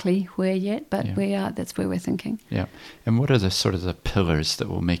exactly where yet, but that's where we're thinking. Yeah. And what are the sort of the pillars that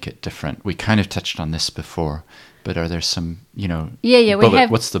will make it different? We kind of touched on this before, but are there some,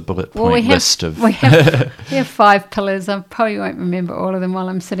 what's the bullet point list of... we have 5 pillars. I probably won't remember all of them while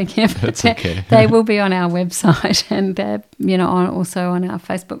I'm sitting here. But that's okay. They will be on our website and also on our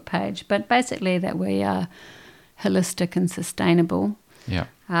Facebook page. But basically that we are holistic and sustainable. Yeah.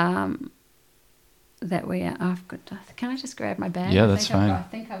 That we are... can I just grab my bag? Yeah, that's fine. I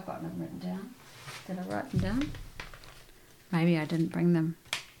think I've got them written down. Did I write them down? Maybe I didn't bring them.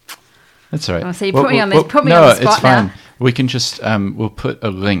 That's all right. Oh, so you put me on the spot now. No, it's fine. We can just we'll put a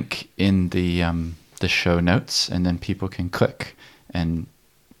link in the show notes, and then people can click and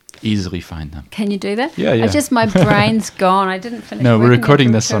easily find them. Can you do that? Yeah. My brain's gone. I didn't finish. No, we're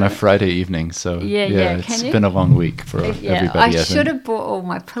recording this on a Friday evening, so it's been a long week for everybody. I should have bought all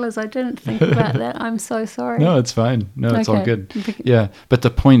my pillows. I didn't think about that. I'm so sorry. No, it's fine. No, it's all good. Yeah, but the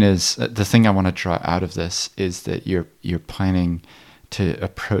point is, the thing I want to draw out of this is that you're planning to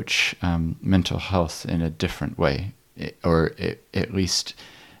approach mental health in a different way, or at least,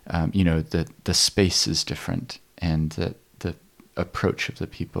 the space is different, and the approach of the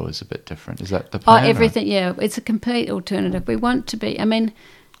people is a bit different. Is that the plan? Everything, it's a complete alternative. We want to be,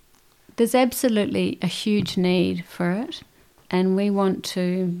 there's absolutely a huge need for it, and we want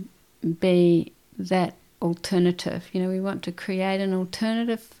to be that alternative. We want to create an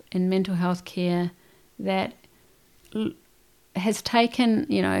alternative in mental health care that has taken,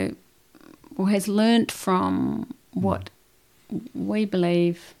 or has learnt from what we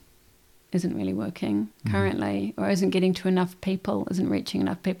believe isn't really working currently, or isn't getting to enough people, isn't reaching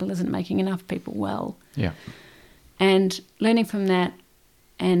enough people, isn't making enough people well. Yeah. And learning from that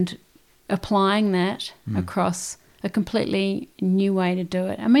and applying that across a completely new way to do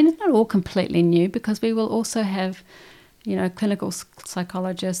it. I mean, it's not all completely new, because we will also have, clinical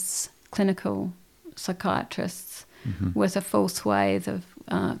psychologists, clinical psychiatrists with a full swathe of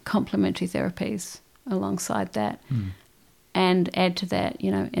complementary therapies alongside that, and add to that,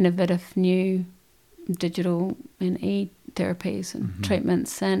 innovative new digital and e-therapies and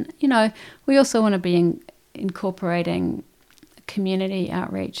treatments. And, we also want to be incorporating community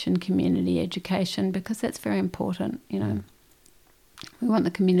outreach and community education, because that's very important. We want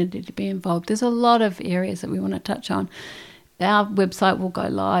the community to be involved. There's a lot of areas that we want to touch on. Our website will go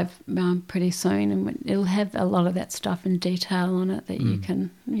live pretty soon, and it'll have a lot of that stuff in detail on it that you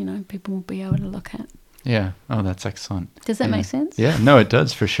can, people will be able to look at. Yeah. Oh, that's excellent. Does that make sense? Yeah. No, it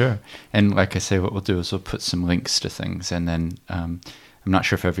does, for sure. And like I say, what we'll do is we'll put some links to things, and then I'm not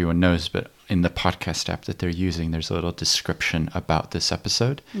sure if everyone knows, but in the podcast app that they're using, there's a little description about this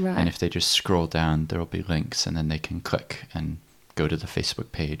episode. Right. And if they just scroll down, there will be links, and then they can click and go to the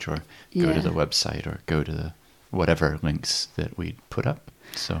Facebook page, or go to the website, or go to the whatever links that we put up.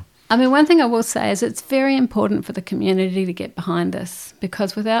 So, I mean, one thing I will say is it's very important for the community to get behind this,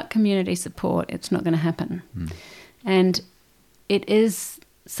 because without community support, it's not going to happen. And it is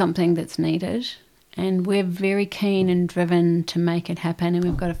something that's needed, and we're very keen and driven to make it happen, and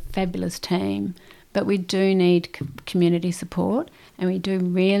we've got a fabulous team. But we do need community support, and we do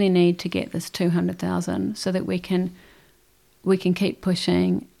really need to get this 200,000 so that we can keep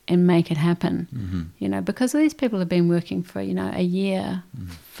pushing and make it happen, because these people have been working for, a year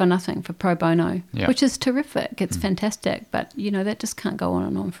for nothing, for pro bono, which is terrific. It's fantastic, but, that just can't go on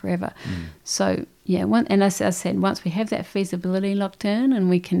and on forever. So, and as I said, once we have that feasibility locked in, and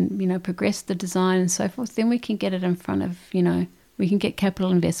we can, progress the design and so forth, then we can get it in front of, we can get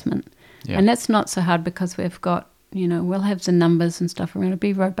capital investment. Yeah. And that's not so hard, because we've got, we'll have the numbers and stuff around. It'll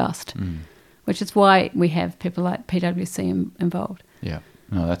be robust, which is why we have people like PwC involved. Yeah.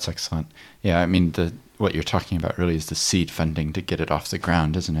 No, that's excellent. Yeah, I mean, what you're talking about really is the seed funding to get it off the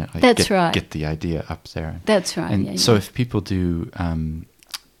ground, isn't it? Like that's right. Get the idea up there. That's right. And so if people do,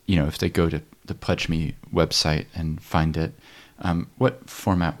 if they go to the Pledge Me website and find it, what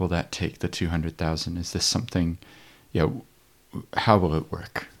format will that take, the 200,000? Is this something, how will it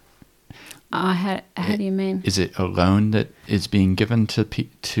work? How do you mean? Is it a loan that is being given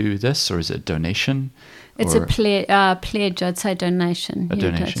to this, or is it donation? It's a pledge, I'd say donation.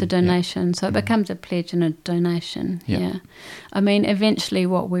 It's a donation. So it becomes a pledge and a donation. Yeah. I mean, eventually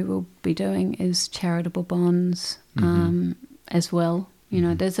what we will be doing is charitable bonds as well.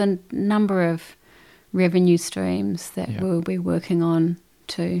 There's a number of revenue streams that we'll be working on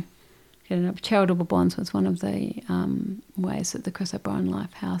to get it up. Charitable bonds was one of the ways that the Chris O'Brien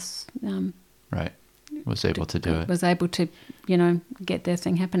Lifehouse was able to do it. Was able to, get their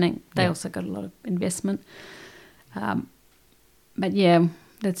thing happening. They also got a lot of investment. But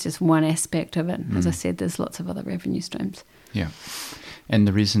that's just one aspect of it. As I said, there's lots of other revenue streams. Yeah. And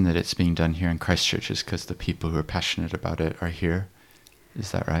the reason that it's being done here in Christchurch is because the people who are passionate about it are here.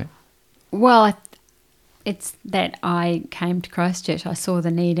 Is that right? Well, it's that I came to Christchurch. I saw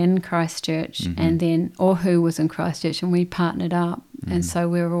the need in Christchurch, and then Ohu was in Christchurch, and we partnered up. And so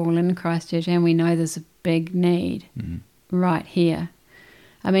we're all in Christchurch, and we know there's a big need right here.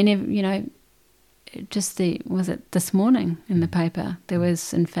 I mean, was it this morning in the paper? There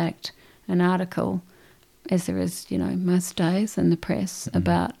was, in fact, an article, as there is, most days in the press,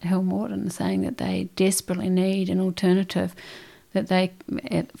 about Hill Morton saying that they desperately need an alternative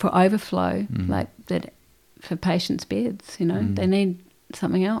for overflow, like that for patients' beds. They need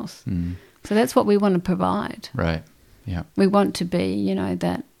something else. So that's what we want to provide. Right. Yeah. We want to be,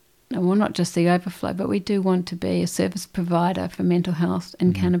 that. Well, not just the overflow, but we do want to be a service provider for mental health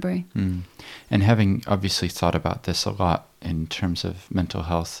in Canterbury. And having obviously thought about this a lot in terms of mental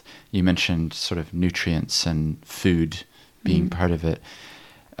health, you mentioned sort of nutrients and food being part of it.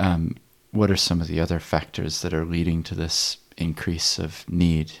 What are some of the other factors that are leading to this increase of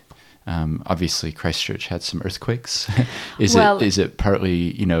need? Obviously, Christchurch had some earthquakes. Is it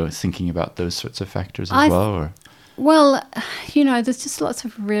partly, thinking about those sorts of factors as well? Or? Well, there's just lots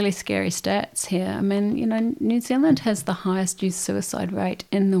of really scary stats here. I mean, New Zealand has the highest youth suicide rate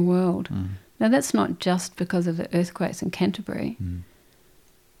in the world. Now, that's not just because of the earthquakes in Canterbury.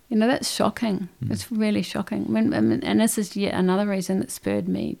 That's shocking. It's really shocking. And this is yet another reason that spurred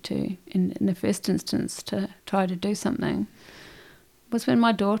me to, in the first instance, to try to do something, was when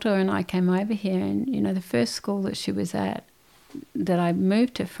my daughter and I came over here, and, the first school that she was at, that I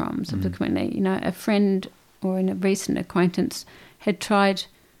moved her from subsequently, a friend or a recent acquaintance had tried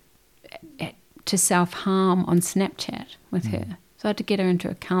to self-harm on Snapchat with her. So I had to get her into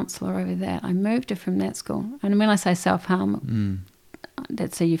a counsellor over that. I moved her from that school. And when I say self-harm,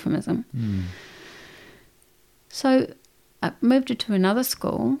 that's a euphemism. So I moved her to another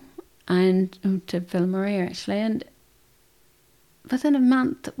school, and to Villa Maria actually, and within a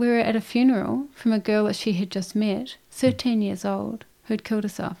month we were at a funeral from a girl that she had just met, 13 years old, who'd killed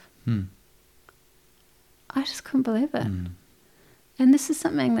herself. I just couldn't believe it. And this is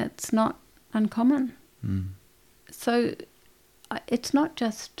something that's not uncommon. So it's not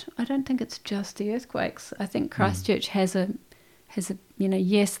just, I don't think it's just the earthquakes. I think Christchurch has a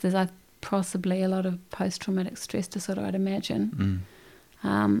yes, there's possibly a lot of post-traumatic stress disorder, I'd imagine.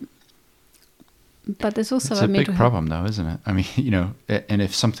 But there's also it's a big mental problem, though, isn't it? I mean, and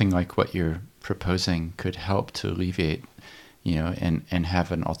if something like what you're proposing could help to alleviate, and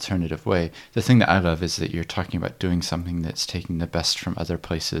have an alternative way. The thing that I love is that you're talking about doing something that's taking the best from other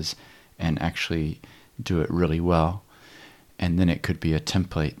places and actually do it really well. And then it could be a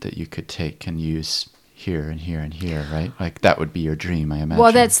template that you could take and use here and here and here, right? Like that would be your dream, I imagine.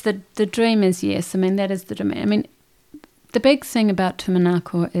 Well, that's the dream is, yes. I mean, that is the dream. I mean, the big thing about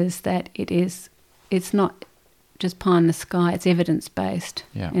Tumanako is that it's not just pie in the sky. It's evidence-based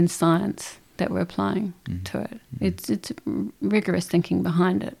in science that we're applying to it. It's rigorous thinking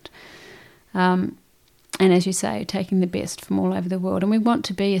behind it. And as you say, taking the best from all over the world. And we want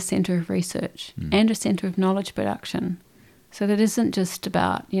to be a centre of research and a centre of knowledge production. So that isn't just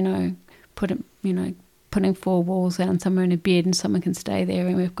about, putting four walls down somewhere in a bed and someone can stay there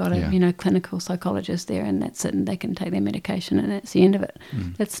and we've got a, clinical psychologist there and that's it and they can take their medication and that's the end of it.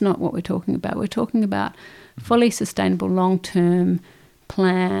 That's not what we're talking about. We're talking about fully sustainable long-term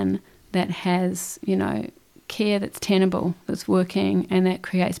plan that has, care that's tenable, that's working and that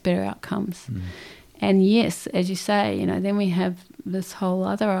creates better outcomes. And yes, as you say, then we have this whole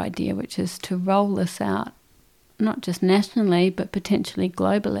other idea, which is to roll this out, not just nationally, but potentially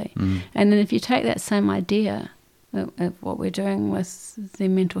globally. And then if you take that same idea of what we're doing with the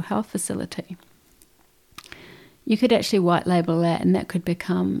mental health facility, you could actually white label that and that could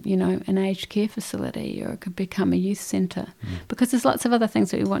become, an aged care facility or it could become a youth centre. Because there's lots of other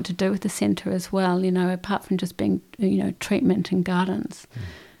things that we want to do with the centre as well, apart from just being, treatment and gardens.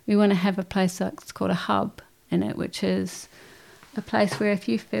 We want to have a place that's called a hub in it, which is a place where if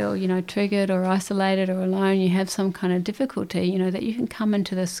you feel, triggered or isolated or alone, you have some kind of difficulty, that you can come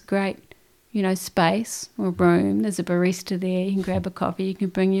into this great, space or room. There's a barista there. You can grab a coffee. You can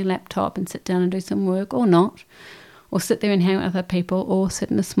bring your laptop and sit down and do some work or not, or sit there and hang out with other people or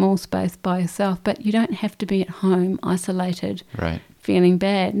sit in a small space by yourself. But you don't have to be at home, isolated, feeling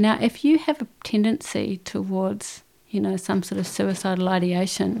bad. Now, if you have a tendency towards, some sort of suicidal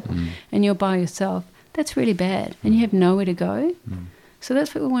ideation and you're by yourself, that's really bad and you have nowhere to go. So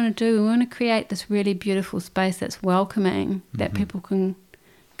that's what we want to do. We want to create this really beautiful space that's welcoming, that people can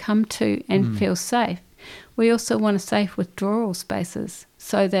come to and feel safe. We also want safe withdrawal spaces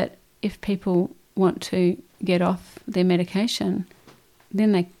so that if people want to get off their medication,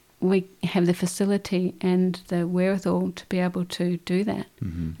 then we have the facility and the wherewithal to be able to do that.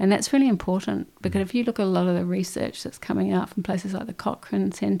 And that's really important because if you look at a lot of the research that's coming out from places like the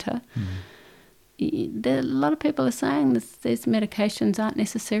Cochrane Centre, a lot of people are saying these medications aren't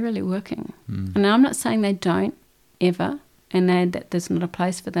necessarily working. And I'm not saying they don't ever, and that there's not a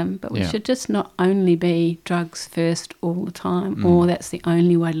place for them, but we should just not only be drugs first all the time, or that's the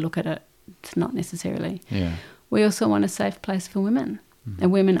only way to look at it. It's not necessarily. We also want a safe place for women, a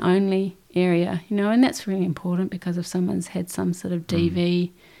women-only area, and that's really important because if someone's had some sort of DV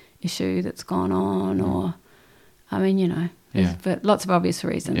issue that's gone on, or, for lots of obvious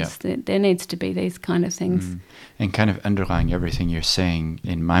reasons. There needs to be these kind of things. And kind of underlying everything you're saying,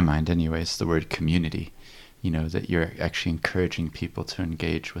 in my mind anyways, the word community, that you're actually encouraging people to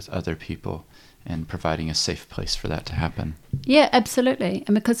engage with other people and providing a safe place for that to happen. Yeah, absolutely.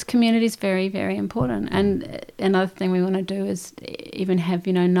 And because community is very, very important. And another thing we want to do is even have,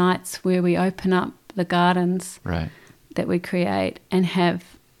 nights where we open up the gardens that we create and have,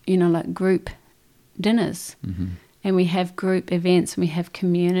 like group dinners. And we have group events, and we have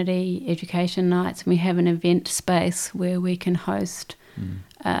community education nights, and we have an event space where we can host,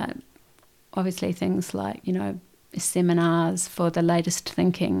 obviously, things like, seminars for the latest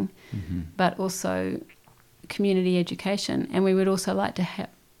thinking, but also community education. And we would also like to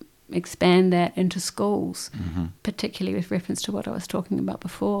expand that into schools, particularly with reference to what I was talking about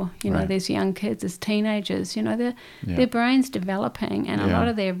before. There's young kids, there's teenagers, their brain's developing, and a lot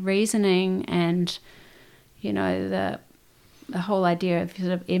of their reasoning and the the whole idea of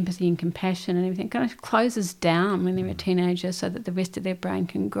sort of empathy and compassion and everything kind of closes down when they're a teenager so that the rest of their brain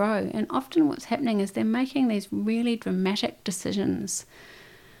can grow. And often what's happening is they're making these really dramatic decisions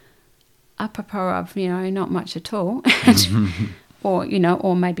apropos of, not much at all, or,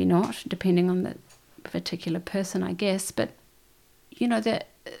 or maybe not, depending on the particular person, I guess. But,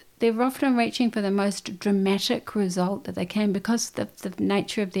 they're often reaching for the most dramatic result that they can because of the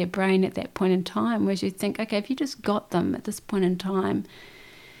nature of their brain at that point in time, whereas you think, okay, if you just got them at this point in time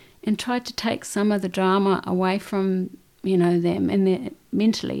and tried to take some of the drama away from, them and their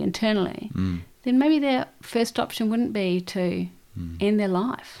mentally, internally, then maybe their first option wouldn't be to end their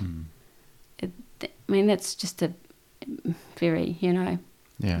life. That's just a very,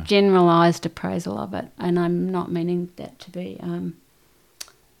 generalised appraisal of it, and I'm not meaning that to be...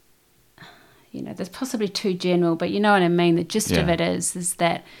 that's possibly too general, but you know what I mean. The gist of it is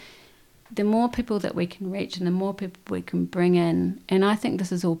that the more people that we can reach and the more people we can bring in, and I think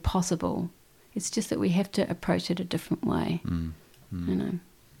this is all possible, it's just that we have to approach it a different way,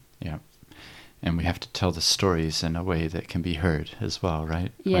 Yeah. And we have to tell the stories in a way that can be heard as well,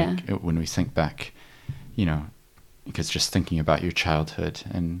 right? Yeah. Like when we think back, because just thinking about your childhood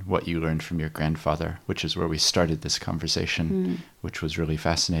and what you learned from your grandfather, which is where we started this conversation, which was really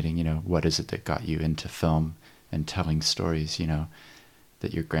fascinating. What is it that got you into film and telling stories,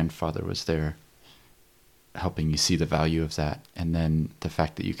 that your grandfather was there helping you see the value of that. And then the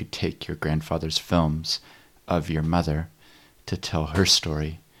fact that you could take your grandfather's films of your mother to tell her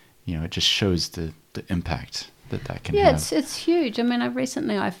story, it just shows the impact that can have. Yeah, it's huge. I mean,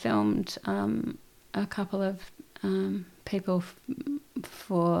 I filmed a couple of people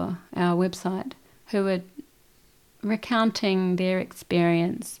for our website who were recounting their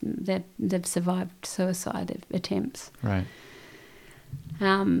experience that they've survived suicide attempts. Right.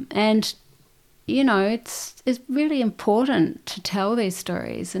 And it's really important to tell these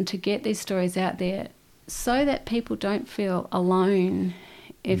stories and to get these stories out there so that people don't feel alone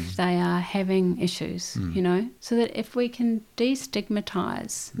if they are having issues, so that if we can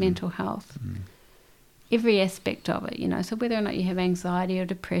destigmatize mental health, every aspect of it, so whether or not you have anxiety or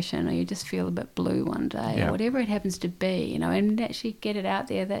depression or you just feel a bit blue one day or whatever it happens to be, and actually get it out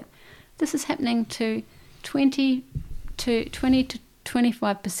there that this is happening to 20 to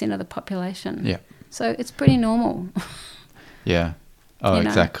 25% of the population. Yeah. So it's pretty normal. Yeah. Oh,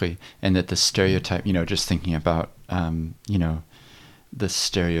 exactly. And that the stereotype, just thinking about, the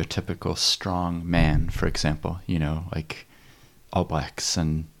stereotypical strong man, for example, like All Blacks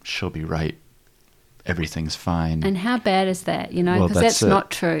and she'll be right. Everything's fine. And how bad is that, because that's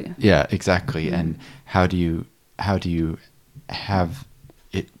not true. Yeah, exactly. And how do you have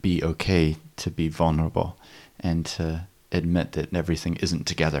it be okay to be vulnerable and to admit that everything isn't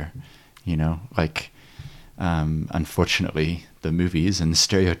together, unfortunately the movies and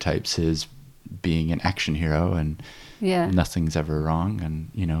stereotypes is being an action hero and nothing's ever wrong, and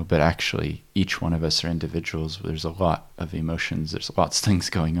but actually each one of us are individuals. There's a lot of emotions, there's lots of things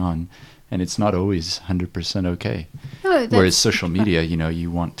going on, and it's not always 100% okay. No, whereas social media,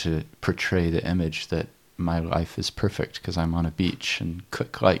 you want to portray the image that my life is perfect because I'm on a beach and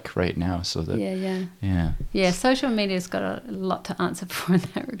click like right now, so that yeah social media's got a lot to answer for in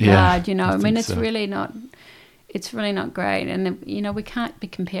that regard. It's really not great, and we can't be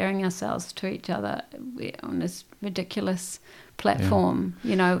comparing ourselves to each other on this ridiculous platform.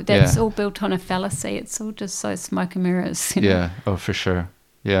 That's all built on a fallacy. It's all just so smoke and mirrors. Oh, for sure.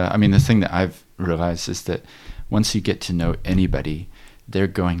 I mean, the thing that I've realized is that once you get to know anybody, they're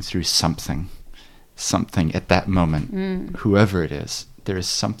going through something at that moment, whoever it is. There is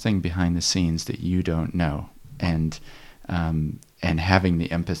something behind the scenes that you don't know, and having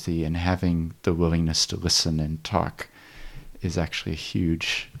the empathy and having the willingness to listen and talk is actually a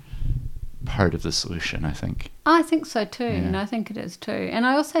huge part of the solution, I think. I think so too, and I think it is too. And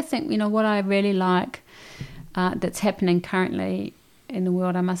I also think, what I really like that's happening currently in the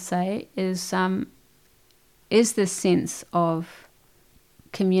world, I must say, is this sense of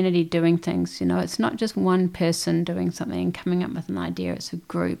community doing things. It's not just one person doing something and coming up with an idea, it's a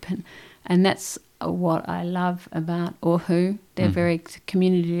group, and that's what I love about Ohu. They're very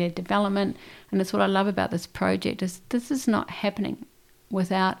community-led development, and it's what I love about this project is this is not happening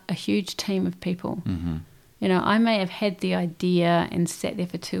without a huge team of people. I may have had the idea and sat there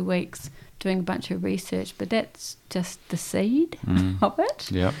for 2 weeks doing a bunch of research, but that's just the seed of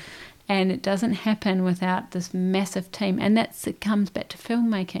it. Yep. And it doesn't happen without this massive team. And it comes back to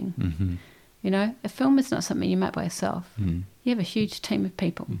filmmaking. A film is not something you make by yourself. You have a huge team of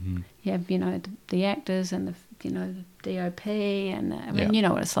people. You have, the actors and the DOP, and you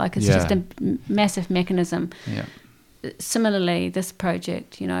know what it's like. It's just a massive mechanism. Yeah. similarly, this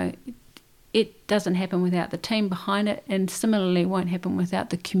project, it doesn't happen without the team behind it, and similarly won't happen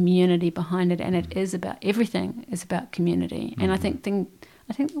without the community behind it. And it is about, everything is about community. And I think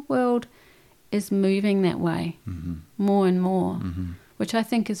the world is moving that way more and more, which I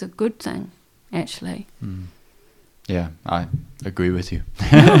think is a good thing, actually. Yeah, I agree with you.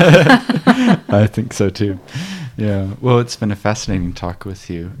 I think so too. Yeah. Well, it's been a fascinating talk with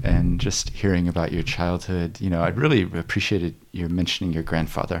you, and just hearing about your childhood. I really appreciated your mentioning your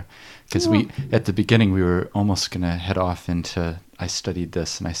grandfather, because at the beginning we were almost going to head off into I studied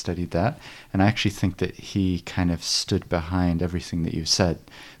this and I studied that, and I actually think that he kind of stood behind everything that you said,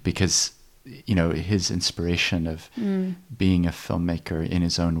 because his inspiration of being a filmmaker in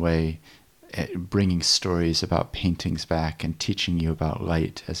his own way, bringing stories about paintings back and teaching you about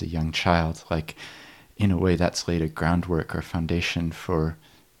light as a young child, like in a way that's laid a groundwork or foundation for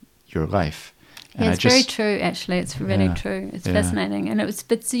your life. And it's very true, actually. It's really true. It's fascinating. And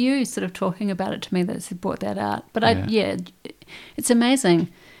it's you sort of talking about it to me that's brought that out. But it's amazing.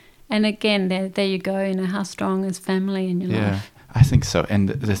 And again, there you go, how strong is family in your life? I think so. And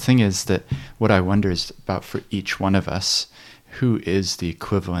the thing is that what I wonder is about, for each one of us, who is the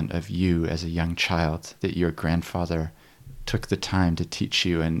equivalent of you as a young child that your grandfather took the time to teach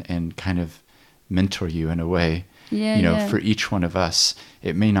you and kind of mentor you in a way. For each one of us,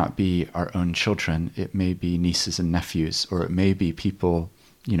 it may not be our own children, it may be nieces and nephews, or it may be people,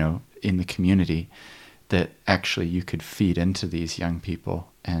 in the community that actually you could feed into these young people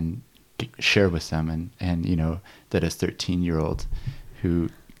and share with them, and that a 13-year-old who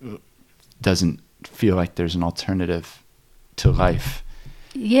doesn't feel like there's an alternative to life.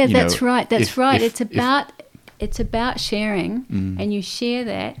 Yeah, that's right. It's about sharing, and you share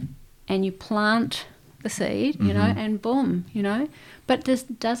that, and you plant the seed, and boom, But this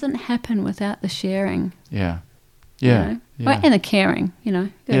doesn't happen without the sharing. Yeah. And the caring,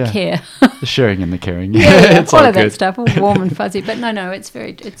 care. The sharing and the caring. It's all of that stuff, all warm and fuzzy. But no, it's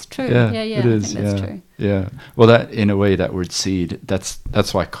true. Yeah, it is. I think that's true. Yeah. Well, that, in a way, that word seed, that's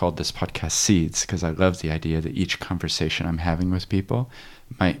why I called this podcast Seeds, because I love the idea that each conversation I'm having with people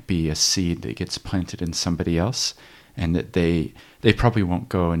might be a seed that gets planted in somebody else, and that they probably won't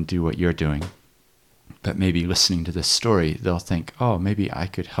go and do what you're doing, but maybe listening to this story, they'll think, oh, maybe I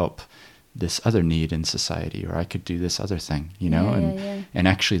could help this other need in society, or I could do this other thing, And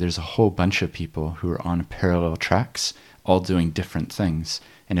actually there's a whole bunch of people who are on parallel tracks, all doing different things.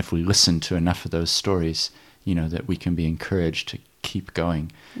 And if we listen to enough of those stories, that we can be encouraged to keep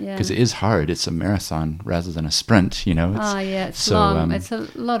going, because it is hard. It's a marathon rather than a sprint, It's long. It's a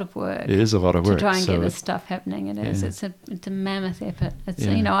lot of work. It is a lot of work to try and get this stuff happening. It is. It's a mammoth effort. It's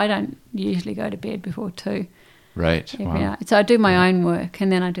I don't usually go to bed before 2. Right. Wow. So I do my own work, and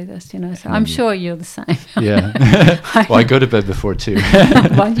then I do this, So I'm sure you're the same. Yeah. Well, I go to bed before 2.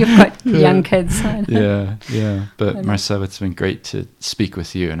 Well, you've got young kids. So Yeah. But Marcel, it's been great to speak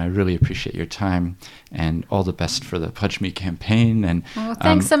with you, and I really appreciate your time, and all the best for the Pledge Me campaign. And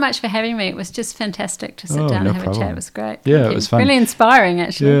thanks so much for having me. It was just fantastic to sit down and have a chat. It was great. Yeah, it was fun. Really inspiring,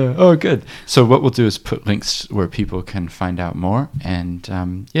 actually. Yeah. Oh, good. So what we'll do is put links where people can find out more. And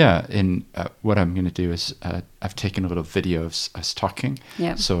what I'm going to do is I've taken a little video of us talking.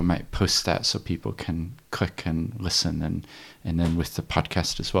 Yep. So I might post that so people can click and listen, and then with the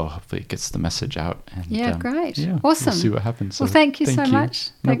podcast as well, hopefully it gets the message out. And, great. Yeah, awesome. We'll see what happens. Well, thank you so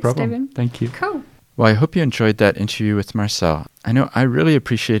much. No Thanks, problem. Stephen. Thank you. Cool. Well, I hope you enjoyed that interview with Marcel. I know I really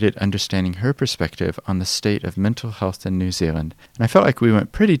appreciated understanding her perspective on the state of mental health in New Zealand, and I felt like we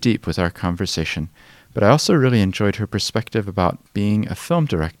went pretty deep with our conversation. But I also really enjoyed her perspective about being a film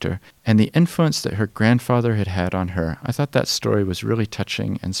director and the influence that her grandfather had had on her. I thought that story was really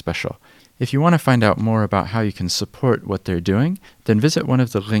touching and special. If you want to find out more about how you can support what they're doing, then visit one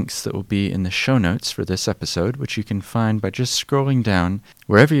of the links that will be in the show notes for this episode, which you can find by just scrolling down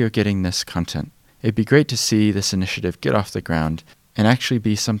wherever you're getting this content. It'd be great to see this initiative get off the ground and actually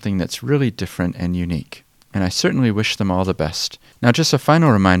be something that's really different and unique. And I certainly wish them all the best. Now, just a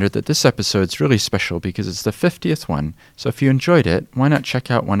final reminder that this episode's really special because it's the 50th one, so if you enjoyed it, why not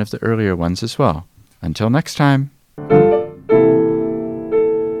check out one of the earlier ones as well? Until next time.